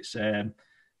think it's I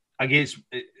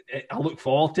look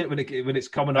forward to it when it's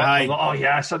coming up. I'm like, oh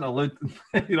yeah, I shouldn't have looked.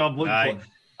 You know, I'm looking for.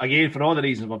 Again, for all the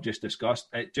reasons we've just discussed,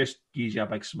 it just gives you a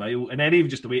big smile. And then even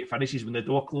just the way it finishes when the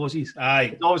door closes.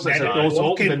 Aye. Obviously, it's the door's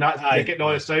open and that's getting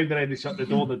all the sound, and then they shut the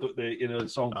door and the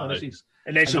song finishes.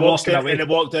 And then she walks down and they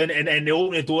walk down and they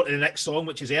open the door to the next song,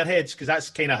 which is Airheads, because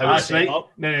that's kind of how it's set up.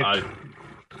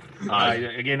 Aye.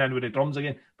 Again, in with the drums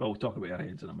again. But we'll talk about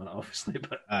Airheads in a minute, obviously.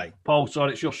 But Paul,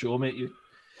 sorry, it's your show, mate. You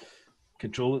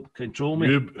control me. Control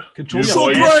your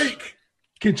break.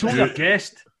 Control your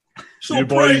guest. You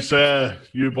boys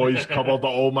covered it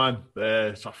all, man.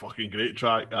 It's a fucking great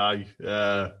track, aye.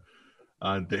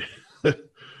 And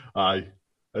aye,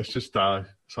 it's just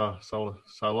it's a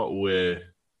little.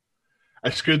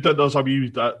 It's good that there's a wee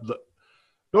that.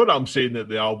 Not that I'm saying that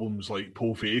the album's like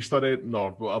po-faced or anything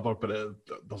or whatever, but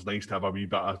there's nice to have a wee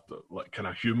bit of like kind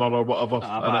of humour or whatever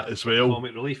in it as well.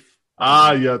 Comic relief.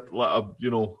 Yeah, like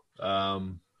you know.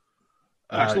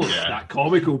 Actually, that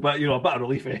comical, but you know, a bit of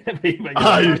relief.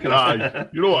 Aye.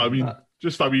 You know what I mean?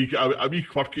 Just a wee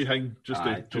quirky thing, just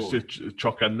to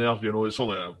chuck in there. You know, it's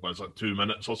only 2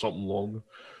 minutes or something long.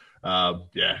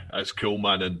 Yeah, it's cool,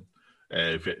 man, and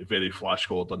very Flash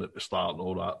Gordon at the start and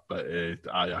all that. But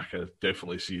I can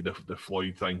definitely see the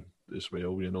Floyd thing as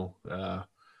well. You know,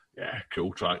 yeah,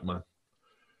 cool track, man.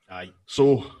 Aye.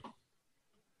 So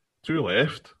 2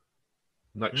 left.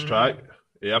 Next track,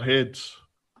 Airheads.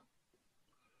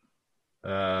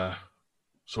 So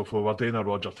if we were doing a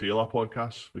Roger Taylor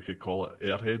podcast, we could call it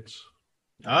Airheads.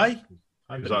 Aye.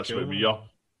 Because that's what we are.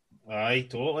 Aye,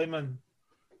 totally, man.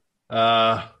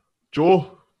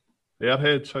 Joe,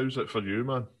 Airheads, how's it for you,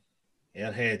 man?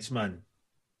 Airheads, man.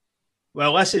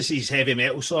 Well, this is his heavy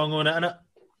metal song on it, innit?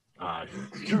 Aye.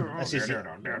 This is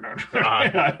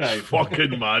Aye.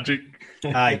 Fucking magic.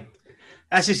 Aye.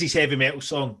 This is his heavy metal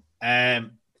song.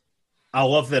 I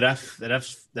love the riff. The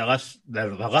riff's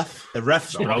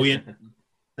brilliant.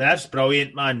 The riff's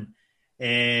brilliant, man.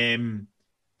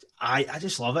 I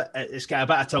just love it. It's got a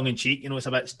bit of tongue in cheek, you know. It's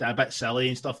a bit silly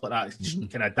and stuff like that. It's just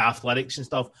kind of daft lyrics and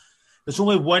stuff. There's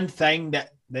only one thing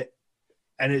that,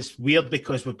 and it's weird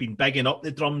because we've been bigging up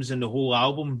the drums in the whole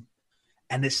album,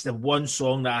 and it's the one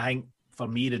song that I think for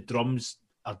me the drums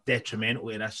are detrimental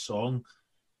to this song.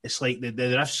 It's like the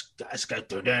riffs. It's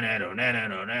got and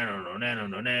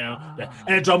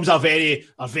the drums are very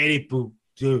boom.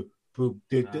 It's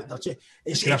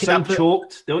kind of sound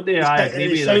choked, don't they?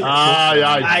 They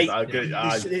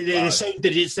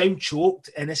sound choked,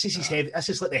 and this is his heavy. This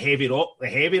is like the heavy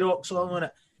rock song on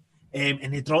it.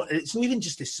 And the drum, it's not even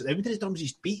just the sound of the drums.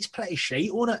 His beat's pretty shite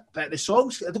on it, but the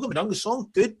songs. Don't get me wrong, the song's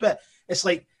good, but it's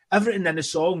like everything in the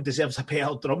song deserves a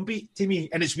better drum beat to me.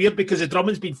 And it's weird because the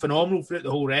drumming's been phenomenal throughout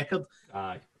the whole record.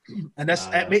 Aye. And this,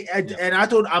 and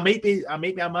I might be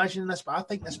imagining this, but I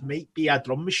think this might be a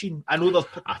drum machine. I know there's.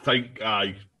 I think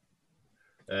aye.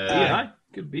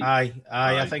 Could be. Aye.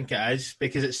 I think it is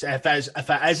because if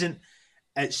it isn't,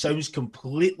 it sounds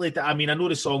completely. I mean, I know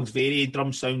the songs vary.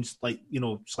 Drum sounds like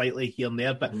slightly here and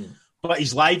there, but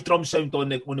his live drum sound on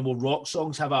the more rock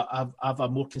songs have a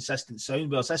more consistent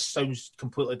sound. Whereas this sounds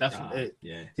completely different.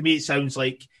 To me, it sounds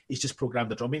like he's just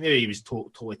programmed a drum beat. Maybe he was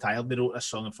totally tired. They wrote this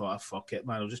song and thought, fuck it,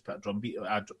 man, I'll just put a drum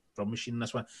machine in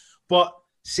this one. But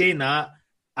saying that,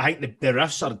 I think the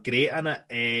riffs are great in it.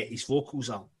 His vocals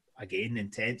are again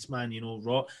intense, man.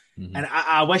 Rock. And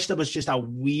I wish there was just a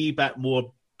wee bit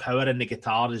more power in the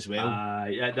guitar as well.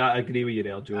 I agree with you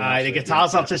there, Joe. The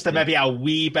guitars are just maybe a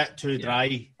wee bit too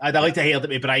dry. I'd like to hear that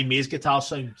with Brian May's guitar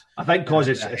sound. I think because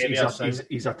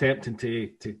he's attempting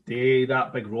to do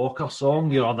that big rocker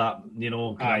song, kind of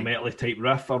metal type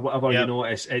riff or whatever.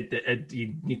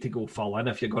 You need to go full in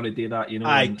if you're going to do that.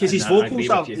 Because his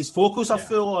vocals are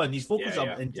full on. His vocals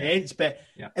are intense, but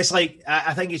it's like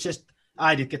I think it's just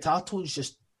the guitar tone's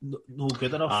just no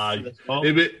good enough.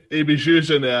 He was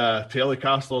using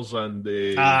Telecasters and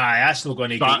that's not going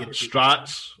to get you the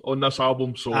Strats on this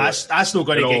album, so that's not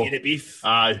going to get you the beef.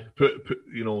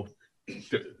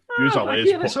 Use a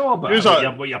Les Paul. It's all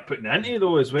about what you're putting into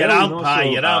though as well.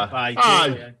 You're up,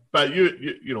 but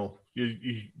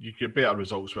you get better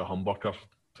results with a humbucker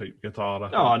type guitar.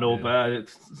 No, I know, but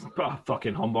it's put a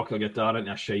fucking humbucker guitar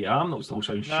into a shite arm. That'll still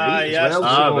sound shite as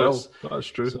well. That's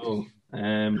true. So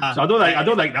I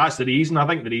don't think that's the reason. I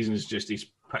think the reason is just he's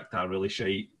picked a really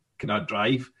shite kind of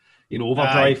drive.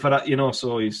 overdrive for it,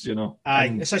 so he's,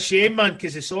 Aye, it's a shame, man,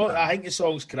 because I think the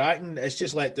song's cracking. It's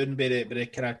just let down by the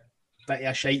kind of bit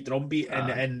of a shite drum beat,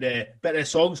 but the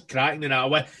song's cracking in that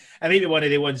way. And maybe one of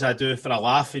the ones I do for a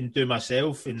laugh and do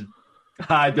myself, and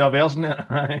I do a version of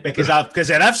it. because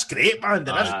the riff's great, man.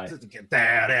 The riff's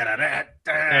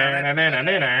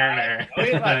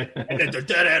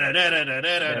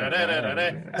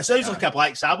it sounds like a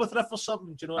Black Sabbath riff or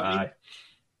something. Do you know what I mean?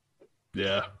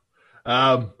 Yeah.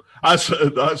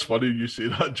 That's funny you say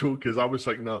that, Joe, because I was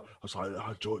thinking that. I was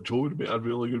like, Joe would make a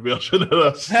really good version of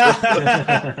this.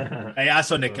 Hey,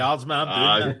 that's on the cards, man.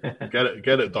 I'm doing that.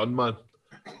 Get it done, man.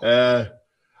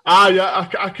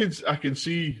 I can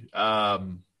see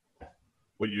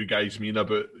what you guys mean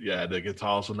about the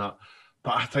guitars and that,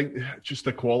 but I think just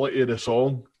the quality of the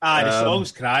song. The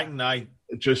song's cracking.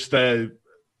 Just it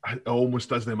almost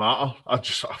doesn't matter. I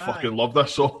fucking love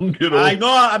this song. I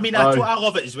know. I mean, I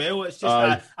love it as well. It's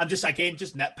just I'm just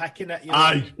nitpicking it.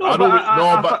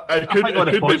 But it could be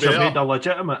better. Are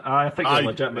legitimate. I think they're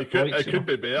legitimate. It could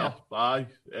be better.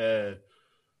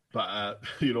 But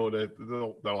they're like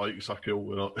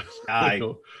cool,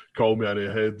 call me on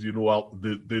the head.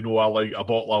 They know I like a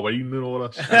bottle of wine and all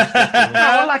this.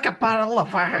 I like a barrel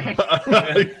of wine.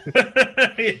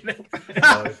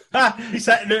 He's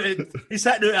sitting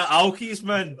out at Alkies,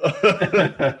 man.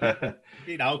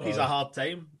 Alkies a hard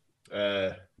time.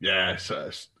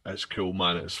 It's cool,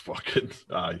 man. It's fucking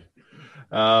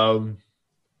I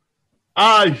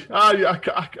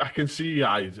can see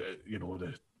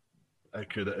It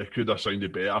could have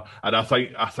sounded better, and I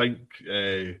think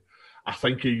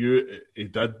he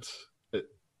did.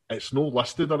 It's no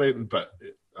listed or anything, but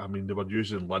I mean they were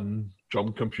using Lynn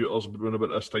drum computers around about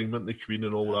this time, weren't they, Queen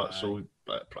and all that. So it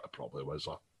probably was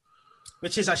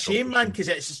which is a shame, man, because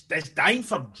it's dying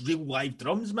for real live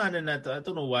drums, man, and I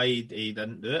don't know why he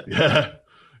didn't do it.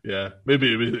 Yeah.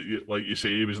 Maybe like you say,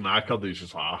 he was knackered. He's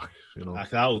just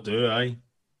that'll do,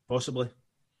 possibly.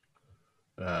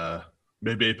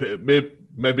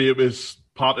 Maybe it was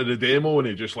part of the demo and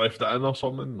he just left it in or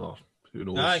something, or who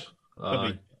knows?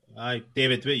 Aye.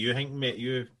 David, what you think, mate?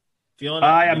 You feeling it?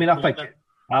 I mean, I think.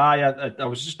 I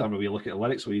was just having a wee look at the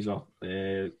lyrics while he's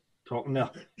talking there,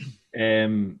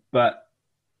 but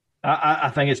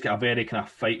I think it's got a very kind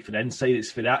of fight for the inside.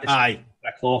 It's for that. It's a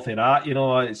cloth of that,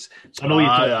 It's. So I know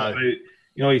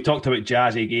you talked about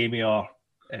Jazzy Gamey or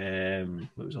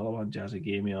what was the other one? Jazzy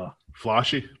Gamey or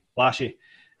Flashy.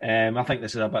 I think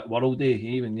this is a bit worldy,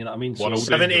 even, you know what I mean?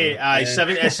 70,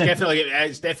 70.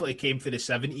 It's definitely came for the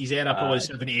 70s era, probably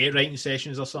 78 writing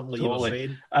sessions or something like totally. You were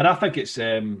saying. And I think it's,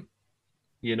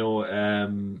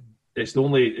 it's the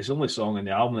only song in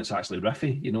the album that's actually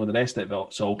riffy. The rest of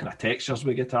it's all kind of textures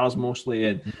with guitars mostly,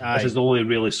 and this is the only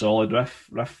really solid riff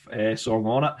song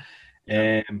on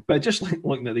it. But just like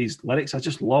looking at these lyrics, I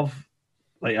just love.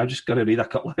 I'm just going to read a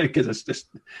couple because it's just.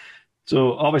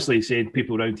 So obviously saying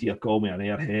people around here call me an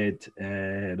airhead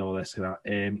and all this kind of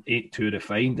ain't too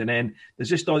refined, and then there's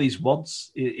just all these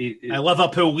words.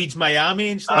 Liverpool, Leeds, Miami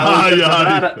and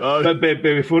stuff. But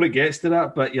before it gets to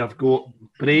that, but you've got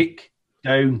break,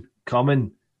 down,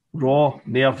 coming, raw,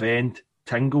 nerve end,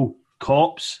 tingle,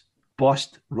 cops,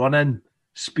 bust, running,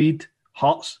 speed,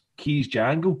 hurts, keys,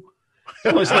 jangle.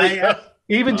 So it's like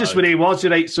even just when he was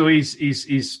right, so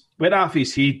he's went off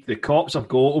his head. The cops have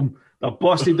got him. They've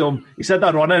busted him. He said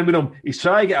they're running with him. He's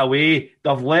trying to get away.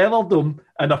 They've leveled him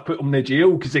and they've put him in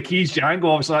jail because the keys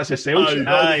jangle. Obviously, that's a sale. So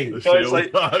it's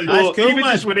like, that's cool, even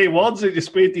man. Just when he was it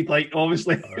displayed, like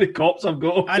obviously the cops have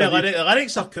got him. The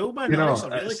lyrics are cool, man. The lyrics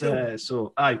are really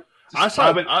cool. I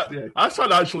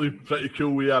thought actually pretty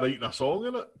cool way of writing a song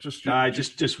in it. Just word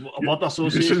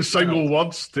association. Using single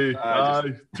words to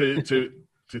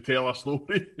tell a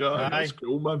story. That's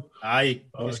cool, man.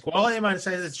 It's quality, man.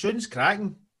 The tune's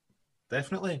cracking.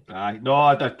 Definitely. No,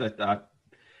 I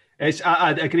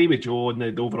agree with Joe on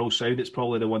the overall sound. It's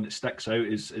probably the one that sticks out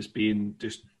as being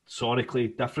just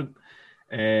sonically different,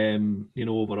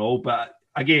 overall. But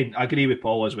again, I agree with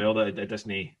Paul as well that it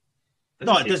doesn't ruin it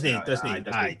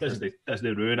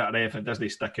or anything. It doesn't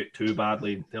stick out too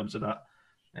badly in terms of that.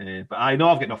 But I know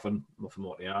I've got nothing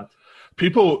more to add.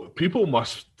 People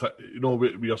must,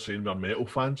 we are saying we're metal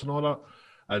fans and all that,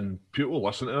 and people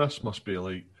listening to this must be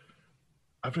like,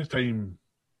 every time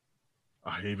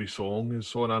a heavy song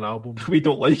is on an album, we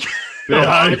don't like it.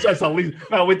 Well,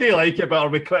 we do like it,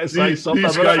 but we criticise something.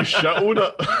 These guys shit on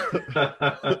it.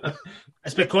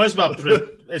 It's because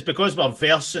we're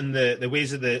versing the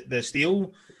ways of the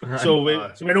steel, so we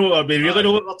really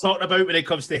know what we're talking about when it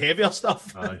comes to heavier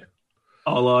stuff.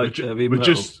 I like heavy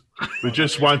metal. We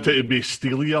just want it to be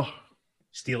steelier.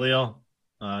 Steelier,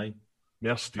 aye.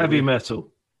 More steely. Heavy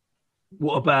metal.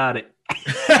 What about it?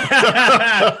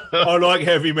 I like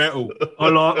heavy metal. I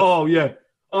like, oh yeah,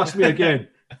 ask me again.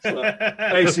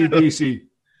 AC/DC.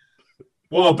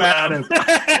 What about him?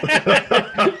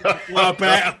 What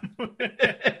about him?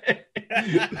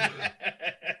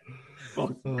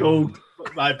 Gold.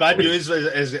 My bad news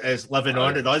is living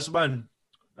on in us, man.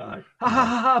 Aye. Ha ha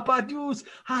ha ha, bad news.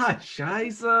 Ha,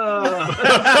 scheisse.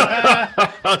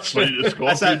 That's like the That's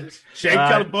Scotland. a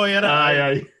Schenker boy, innit?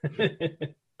 Aye.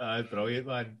 Aye, brilliant,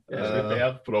 man.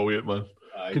 Brilliant, man.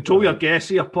 Aye, Control your guess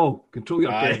here, Paul. Control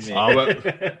your Aye, guess.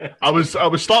 mate. I was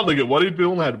starting to get worried. We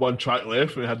only had one track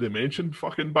left. We had to mention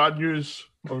fucking bad news.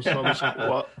 I was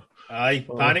what? Aye,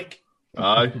 panic.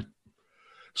 Aye.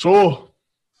 So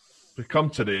we come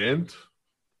to the end.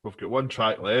 We've got one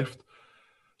track left.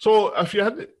 So if you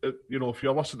had, if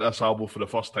you're listening to this album for the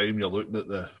first time, you're looking at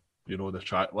the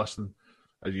track listing,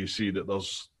 and you see that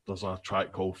there's a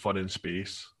track called "Fun in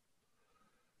Space."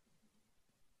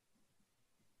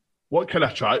 What kind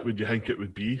of track would you think it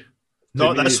would be?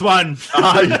 Not this one.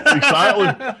 Aye, exactly.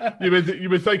 You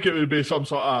would think it would be some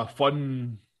sort of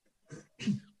fun,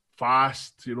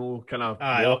 fast, kind of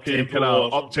walking, kind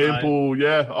of up tempo,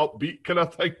 upbeat kind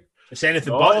of thing. It's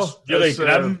anything but. It's really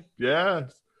grim. Yeah,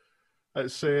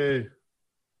 it's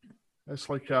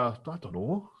like I don't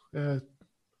know.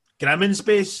 Grim in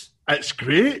space. It's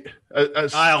great.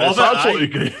 It's love it. absolutely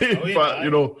great.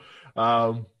 Brilliant,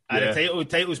 but the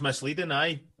title's misleading.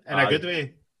 Aye, in a good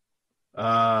way.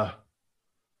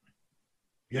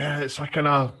 It's a kind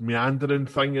of meandering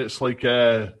thing. It's like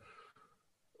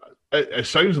it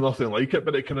sounds nothing like it,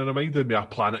 but it kind of reminded me of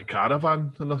Planet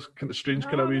Caravan in a kind of strange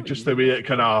kind of way. Just the way it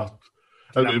kind of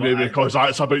maybe because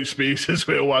that's about space as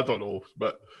well. I don't know,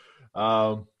 but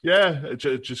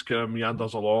it just kind of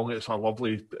meanders along. It's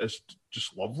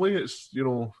just lovely. It's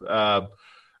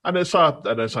and it's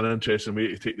an interesting way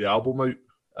to take the album out.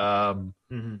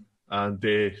 And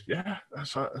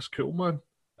that's cool, man.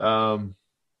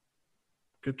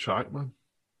 Good track, man.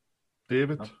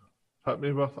 David, hit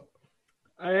me with it.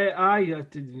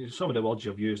 Some of the words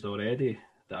you've used already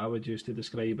that I would use to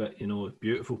describe it.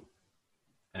 Beautiful.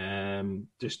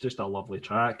 Just a lovely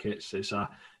track. It's a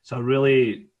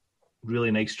really, really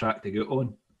nice track to get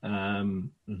on. And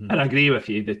I agree with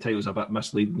you. The title's a bit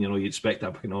misleading. You expect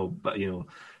that, but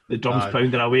the drums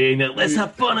pounding away and let's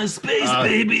have fun in space,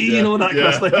 baby. That kind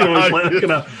of stuff. It's like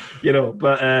kind of,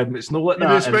 but it's not like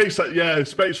that.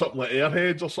 Expect something like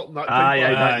Airheads or something like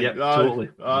that. Totally.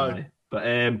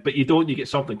 But you don't. You get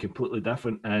something completely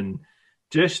different, and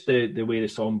just the way the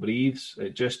song breathes.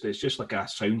 It's just like a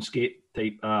soundscape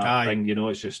type thing.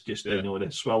 It's just the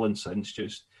swelling synths.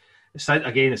 Just the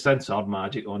synths are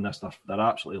magic on this stuff. They're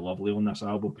absolutely lovely on this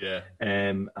album. Yeah.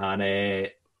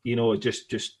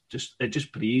 It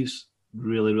just breathes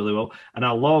really, really well. And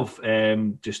I love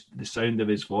just the sound of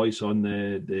his voice on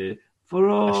the for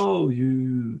all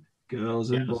you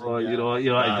girls and boys,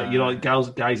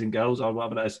 guys and girls or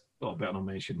whatever it is. Oh, better not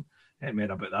mention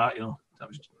anything about that. That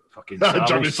was fucking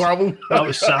Jimmy Savile. That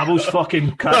was Savile's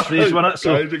fucking catchphrase, wasn't it?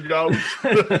 So, guys and girls.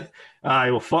 Aye,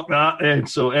 well, fuck that. And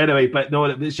so anyway, but no,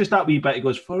 it's just that wee bit. He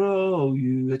goes for all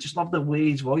you. I just love the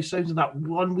way his voice sounds in that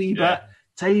one wee bit.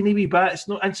 Tiny wee bit. It's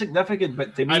not insignificant,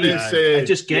 but to me, it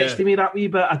just gets to me that wee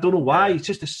bit. I don't know why. It's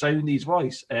just the sound of his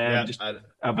voice.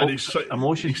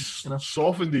 Emotion. He's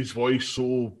softened his voice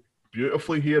so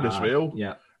beautifully here as well.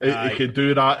 Yeah. He can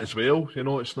do that as well.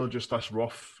 It's not just this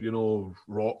rough,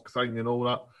 rock thing and all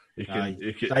that. He can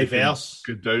diverse.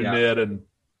 Go down there and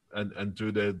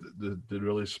do the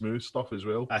really smooth stuff as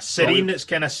well. Serene. It's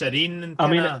kind of serene.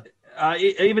 And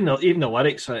even the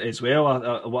lyrics as well.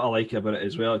 What I like about it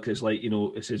as well, because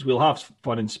it says we'll have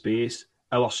fun in space.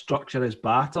 Our structure is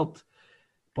battered,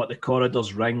 but the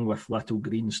corridors ring with little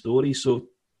green stories. So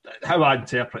how I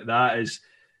interpret that is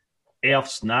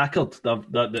Earth's knackered.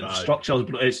 The structure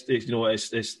is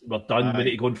we're done. We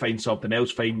need to go and find something else,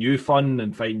 find new fun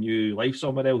and find new life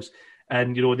somewhere else.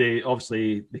 And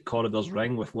obviously the corridors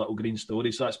ring with little green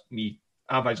stories. So that's me.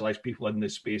 I visualize people in the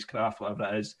spacecraft,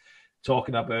 whatever it is,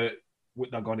 talking about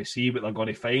what they're going to see, what they're going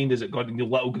to find. Is it going to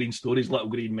little green stories, little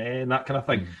green men, that kind of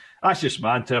thing? That's just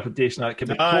my interpretation. That can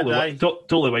be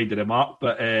totally wide of the mark.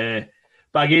 But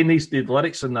again, the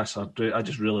lyrics in this, I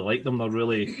just really like them. They're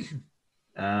really,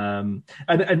 and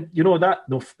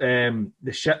the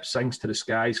ship sings to the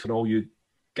skies for all you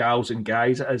gals and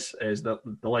guys. It is the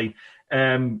line.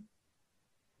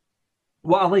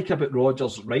 What I like about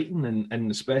Roger's writing,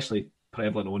 and especially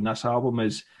prevalent on this album,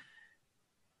 is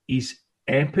his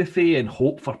empathy and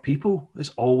hope for people is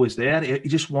always there. He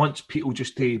just wants people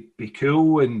just to be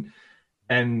cool and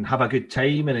and have a good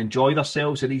time and enjoy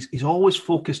themselves. And he's always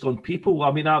focused on people.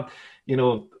 I mean,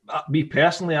 me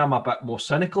personally, I'm a bit more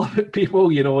cynical about people,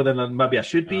 than maybe I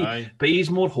should be. Aye. But he's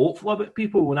more hopeful about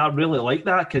people, and I really like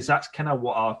that because that's kind of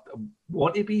what I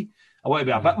want to be. I want to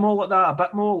be a bit more like that,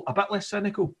 a bit less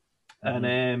cynical, and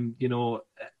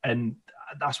and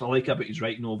that's what I like about his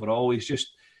writing overall. He's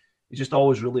just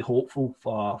always really hopeful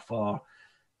for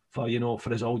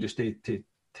us all just to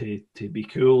be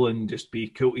cool and just be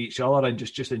cool to each other and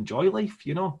just enjoy life,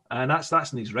 and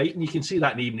that's in his writing. You can see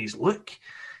that in even his look.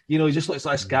 He just looks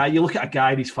like this guy. You look at a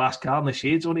guy in his fast car and the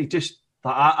shades on. He just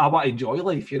I want to enjoy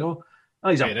life, Oh,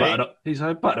 he's a bit of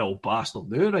an old bastard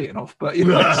now, right enough. But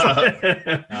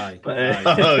Aye.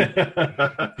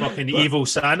 Fucking evil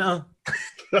Santa.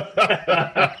 But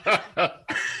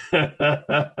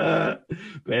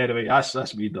anyway,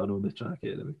 that's me done on the track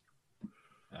anyway.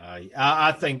 Aye,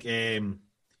 I think. Again,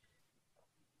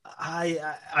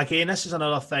 this is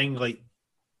another thing. Like,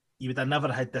 you would have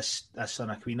never had this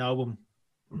on a Queen album,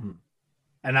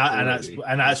 and that's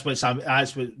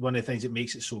one of the things that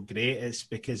makes it so great. It's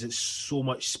because it's so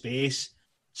much space,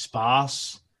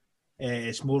 sparse.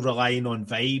 It's more relying on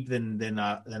vibe than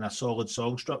a solid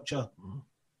song structure.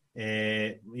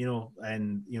 Queen.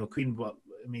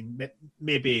 I mean,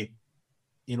 maybe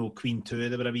Queen 2,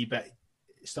 they were a wee bit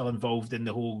still involved in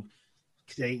the whole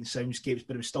creating soundscapes,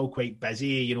 but it was still quite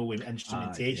busy, with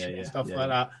instrumentation and stuff like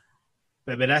that.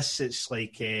 But with this, it's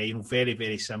like very,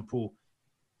 very simple.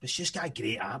 It's just got a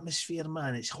great atmosphere,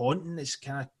 man. It's haunting. It's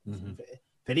kind of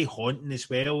very haunting as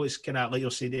well. It's kind of like you're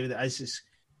saying, David. It's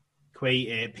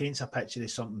quite paints a picture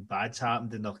of something bad's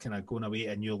happened and they're kind of going away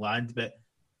to a new land, but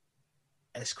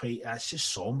it's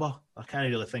just somber. I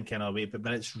can't really think in a way,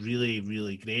 but it's really,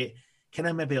 really great. Kind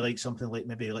of maybe like something like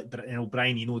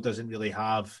Brian Eno doesn't really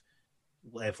have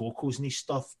vocals in his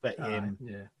stuff, but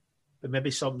but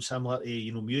maybe something similar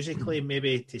to musically,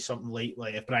 maybe to something like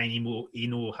if Brian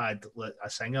Eno had a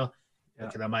singer, I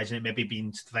can imagine it maybe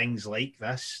being things like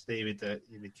this that he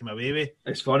would come away with.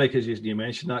 It's funny because you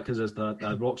mentioned that because there's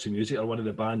the Roxy Music are one of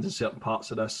the bands in certain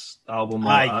parts of this album.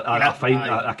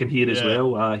 I can hear as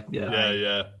well. I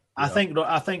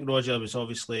think Roger was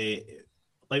obviously,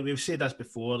 like we've said this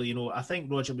before. I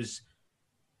think Roger was.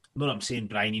 Not that I'm saying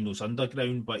Brian Eno's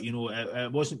underground, but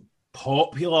it wasn't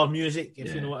popular music,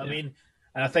 if you know what I mean.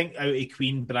 And I think out of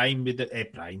Queen,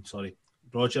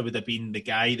 Roger would have been the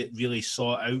guy that really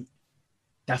sought out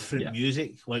different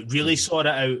music, like really sought it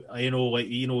out.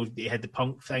 He had the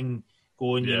punk thing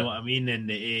going, you know what I mean,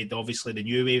 and obviously the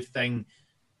new wave thing.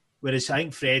 Whereas I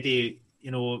think Freddie,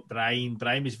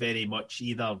 Brian was very much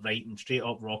either writing straight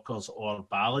up rockers or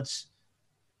ballads.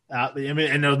 And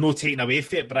there's no taking away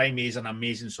from it. Brian May is an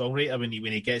amazing songwriter. When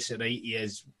he gets it right, he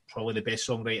is probably the best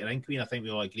songwriter in Queen. I think we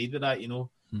all agreed with that,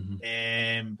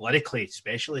 lyrically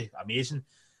especially amazing.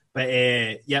 But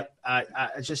I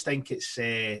just think it's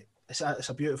a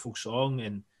beautiful song,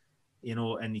 and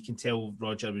and you can tell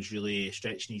Roger was really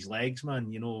stretching his legs,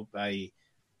 man. By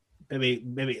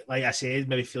maybe like I said,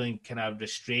 maybe feeling kind of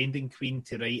restrained in Queen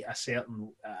to write a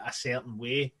certain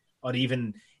way, or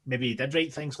even. Maybe he did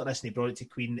write things like this and he brought it to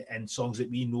Queen in songs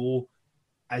that we know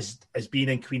as being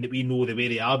in Queen, that we know the way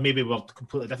they are. Maybe we're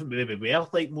completely different. Maybe we were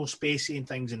like more spacey and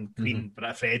things in Queen,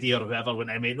 but Freddie or whoever,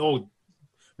 when I mean,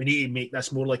 we need to make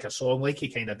this more like a song, like he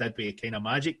kind of did with Kind of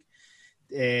Magic,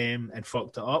 and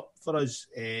fucked it up for us.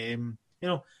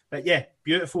 But yeah,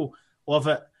 beautiful. Love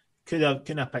it. Could have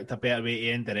picked a better way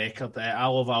to end the record. I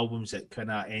love albums that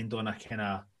kind of end on a kind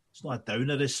of, it's not a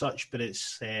downer as such, but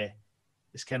it's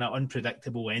kind of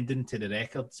unpredictable ending to the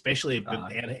record, especially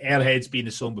Airheads being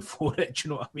the song before it. Do you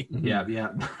know what I mean? Yeah.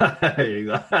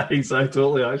 Exactly.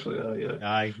 Totally, actually.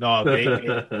 Aye, no,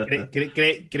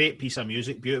 great piece of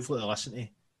music, beautiful to listen to.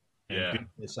 Yeah,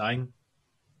 beautifully sang.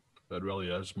 It really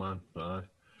is, man. Aye.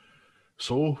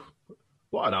 So,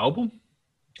 what an album!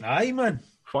 Aye, man.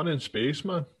 Fun in space,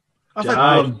 man.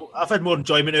 I've had more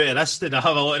enjoyment out of this than I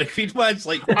have a lot of the Queen ones.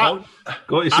 Like, got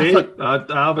to say, I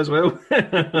have as well.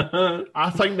 I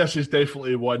think this is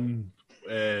definitely one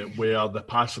where the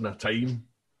passing of time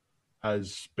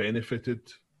has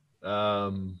benefited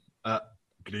greatly.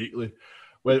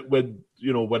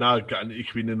 When I got into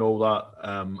Queen and all that,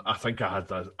 I think I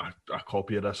had a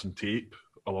copy of this on tape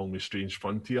along with Strange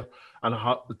Frontier, and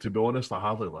to be honest, I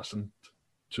hardly listened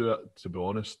to it. To be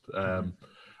honest.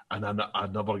 And I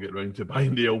never get round to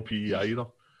buying the LP either.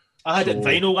 I had it in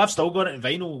vinyl. I've still got it in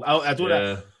vinyl. I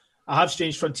don't. I have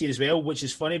Strange Frontier as well, which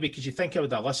is funny because you think I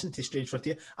would have listened to Strange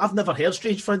Frontier. I've never heard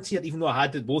Strange Frontier, even though I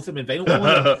had both of them in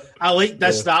vinyl. I like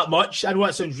this that much. I know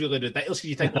that sounds really ridiculous because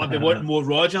you think, I've been wanting more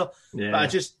Roger, but I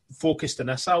just focused on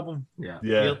this album.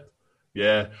 Yeah.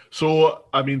 Yeah. So,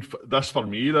 I mean, this for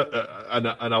me, and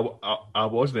I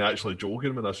wasn't actually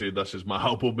joking when I said this is my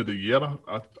album of the year.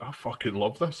 I fucking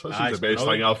love this. This is the best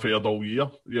thing I've heard all year,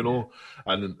 you know.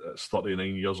 And it's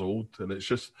 39 years old, and it's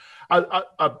just I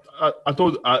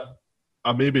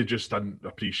maybe just didn't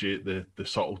appreciate the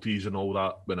subtleties and all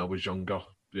that when I was younger.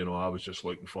 You know, I was just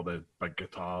looking for the big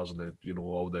guitars and the, you know,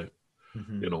 all the,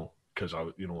 you know, because I,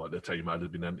 you know, at the time I'd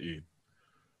have been into,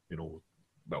 you know,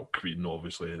 well, Queen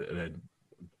obviously, and then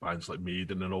bands like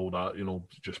Maiden and all that, you know,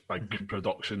 just big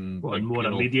production, Well, big, more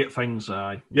immediate things,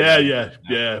 aye.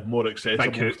 Yeah, more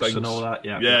accessible big things and all that,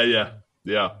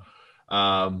 yeah.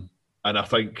 And I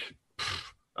think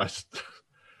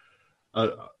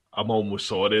I'm almost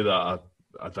sorry that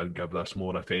I didn't give this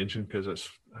more attention because it's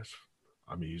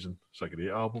amazing. It's a great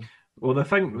album. Well, the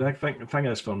thing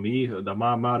is for me,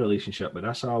 my relationship with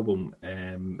this album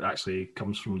actually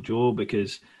comes from Joe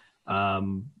because,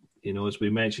 you know, as we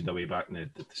mentioned a way back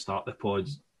at the start of the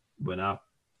pods, when I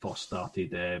first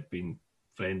started being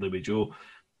friendly with Joe,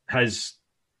 his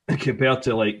compared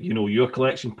to like, you know, your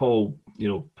collection, Paul, you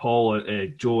know, Paul,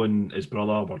 Joe and his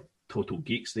brother were total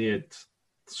geeks. They had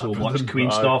so much Queen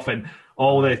stuff and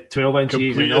all the 12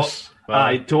 inches and all.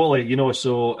 Aye, totally. You know,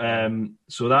 so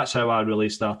that's how I really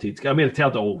started. I mean, I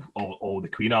heard all the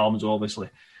Queen albums, obviously,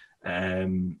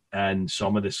 and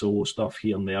some of the solo stuff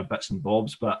here and there, bits and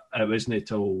bobs. But it wasn't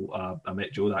until I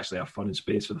met Joe that actually had Fun in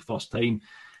Space for the first time.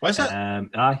 Was it?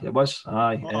 Aye, it was.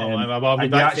 Aye. I've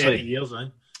been back 30 years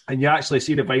now. And you actually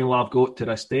see the vinyl I've got to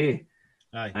this day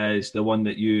is the one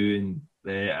that you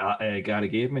and Gary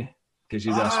gave me. Because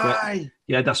you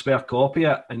had a spare copy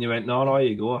of it, and you went, no, here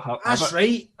you go. That's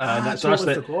right. And that's the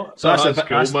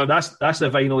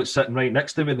vinyl that's sitting right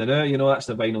next to me now. You know, that's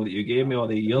the vinyl that you gave me all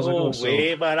the years ago. No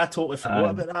way, man. I totally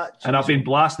forgot about that. And I've been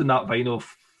blasting that vinyl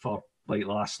for like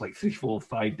the last 3, 4,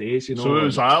 5 days, you know. So it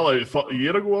was like 30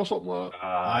 years ago or something like that?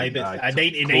 Aye, but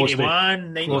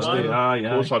 1991, 91.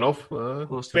 Close enough.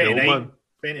 Close to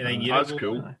 29 years ago. That's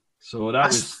cool. So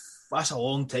that's a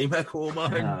long time ago,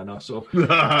 man. Yeah, no, so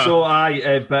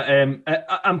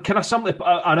I'm kind of simply.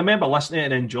 I remember listening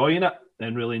and enjoying it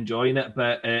and really enjoying it,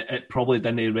 but it probably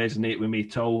didn't resonate with me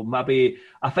till maybe.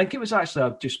 I think it was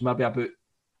actually just maybe about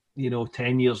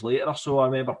 10 years later or so. I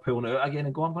remember pulling it out again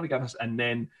and going, I'm going to give this, and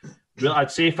then really,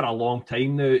 I'd say for a long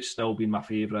time now, it's still been my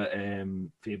favourite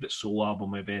solo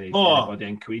album of anybody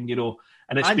in Queen, you know,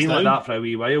 and it's been like that for a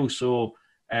wee while. So.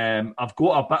 I've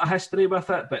got a bit of history with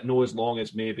it, but no as long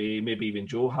as maybe even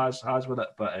Joe has with it.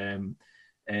 But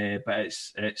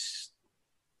it's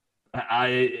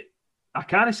I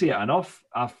can't say it enough.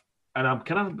 And I'm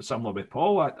kind of similar with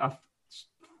Paul. I've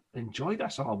enjoyed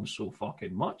this album so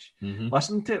fucking much.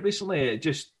 Listening to it recently,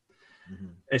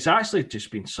 it's actually just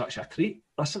been such a treat.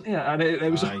 Listen to it, and it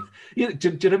was. Do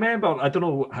you remember? I don't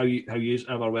know how you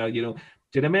ever were. You know,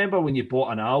 do you remember when you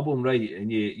bought an album, right, and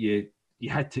you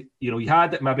had to, you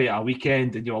had it maybe a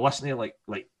weekend and you were listening to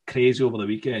like crazy over the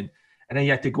weekend, and then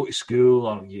you had to go to school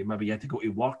or maybe you had to go to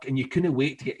work and you couldn't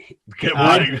wait to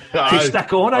to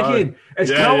stick on again.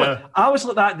 It's I was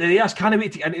like that today. I can't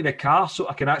wait to get into the car so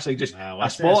I can actually just I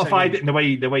Spotified it in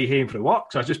the way home from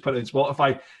work. So I just put it in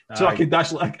Spotify so I can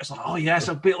dash like it's like, oh yes,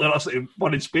 I'm basically listening to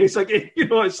Fun in Space again. You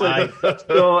know, it's like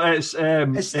so it's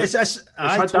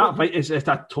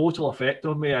a total effect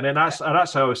on me, and then that's how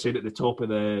I was saying at the top of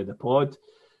the pod.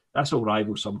 That's will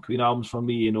rival some Queen albums for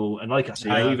me, you know. And like I say,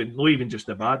 not even just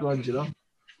the bad ones, you know.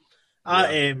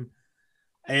 I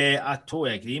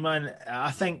totally agree, man.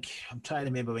 I think I'm trying to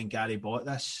remember when Gary bought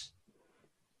this.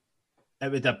 It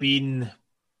would have been.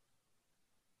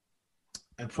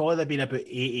 It'd probably have been about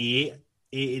 88,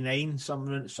 89,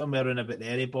 somewhere around about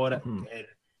there. He bought it,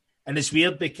 and it's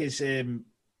weird because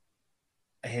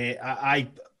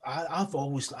I've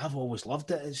always loved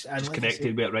it. It's like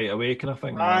connected with it right away, kind of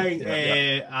thing.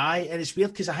 Aye, and it's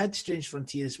weird because I had Strange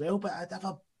Frontier as well, but I'd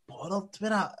never bothered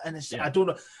with it. And I don't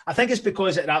know. I think it's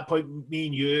because at that point, me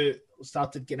and you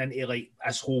started getting into like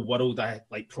this whole world of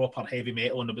like proper heavy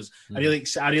metal, and it was a really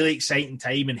exciting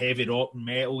time in heavy rock and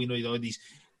metal. You know, all these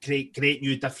great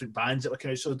new different bands that were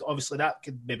coming out. So obviously that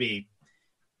could maybe.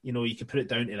 You know, you can put it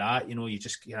down to that. You know, you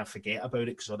just kind of forget about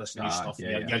it because all this new stuff.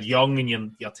 You're young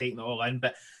and you're taking it all in.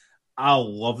 But I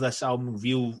love this album,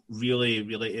 really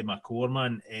to my core,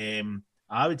 man.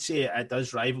 I would say it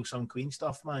does rival some Queen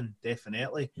stuff, man.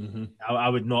 Definitely. I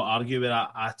would not argue with that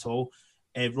at all.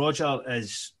 Roger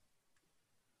is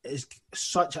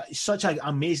such an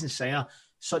amazing singer,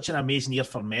 such an amazing ear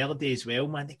for melody as well,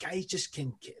 man. The guy just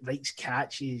writes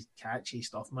catchy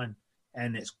stuff, man.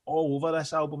 And it's all over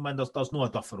this album, man. There's no a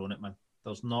duffer on it, man.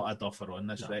 There's not a duffer on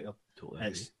this record. Totally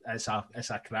it's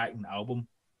a cracking album.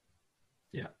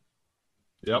 Yeah.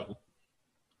 Yep.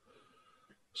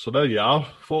 So there you are,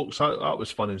 folks. That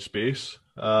was fun in space.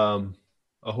 I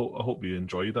hope you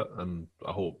enjoyed it, and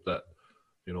I hope that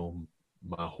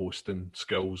my hosting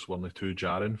skills weren't too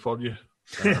jarring for you.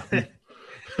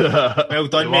 Well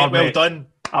done, mate. Well done.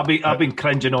 I've been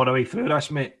cringing all the way through this,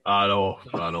 mate. I know.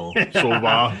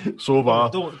 So far.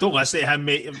 Don't listen to him,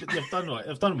 mate. You've done well.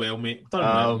 You've done well, mate. Done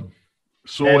well.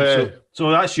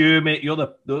 So that's you, mate. You're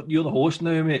the host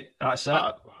now, mate. That's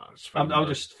it. I'll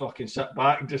just fucking sit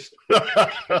back and just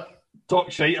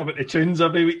talk shite about the tunes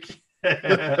every week. Did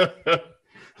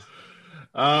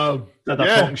I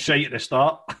talk shite at the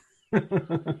start?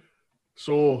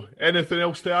 So, anything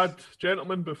else to add,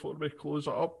 gentlemen, before we close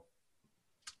it up?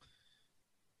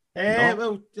 No.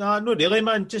 Well, not really,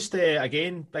 man. Just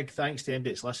again, big thanks to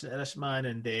anybody that's listening to this, man,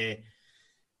 and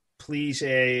please, go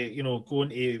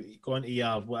into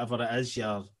your whatever it is,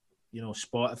 your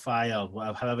Spotify or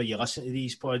whatever, however you listen to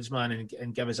these pods, man,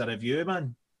 and give us a review,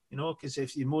 man. Because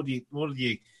if the more you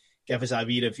give us a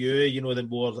wee review, the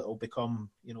more it'll become,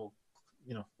 it'll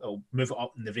move it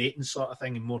up in the ratings sort of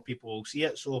thing, and more people will see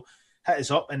it. So hit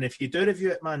us up, and if you do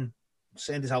review it, man,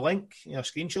 send us a link, a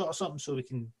screenshot or something, so we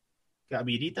can get a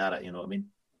wee read at it. You know what I mean?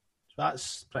 So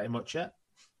that's pretty much it.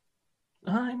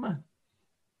 Aye, man.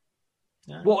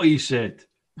 Yeah. What he said.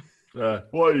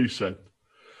 What he said.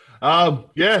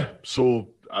 So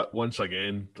once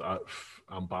again,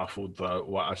 I'm baffled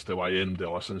as to why anybody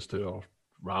listens to our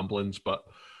ramblings, but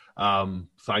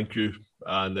thank you.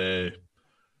 And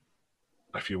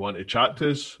if you want to chat to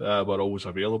us, we're always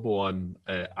available on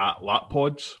at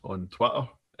LapPods on Twitter.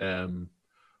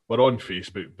 We're on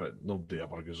Facebook, but nobody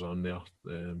ever goes on there.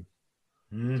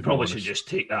 Probably should just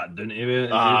take that, don't you?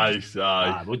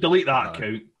 Aye. We'll delete that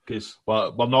account because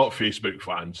we're not Facebook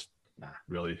fans,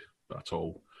 really, at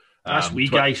all. That's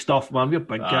guy stuff, man. We're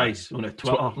big guys on a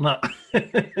Twitter.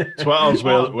 Twitter's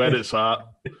where it's at.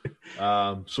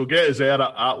 So get us there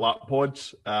at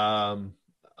LapPods, and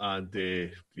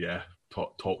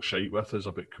talk shite with us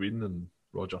about Queen and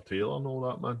Roger Taylor and all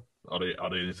that, man. Or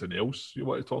anything else you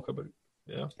want to talk about?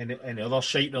 Yeah. Any other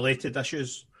shite related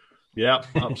issues? Yeah,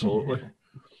 absolutely.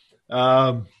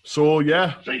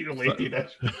 Shite related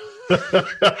issues.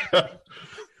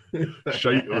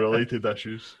 Shite related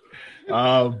issues.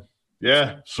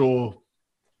 So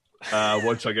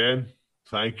once again,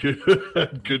 thank you.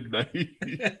 Good night.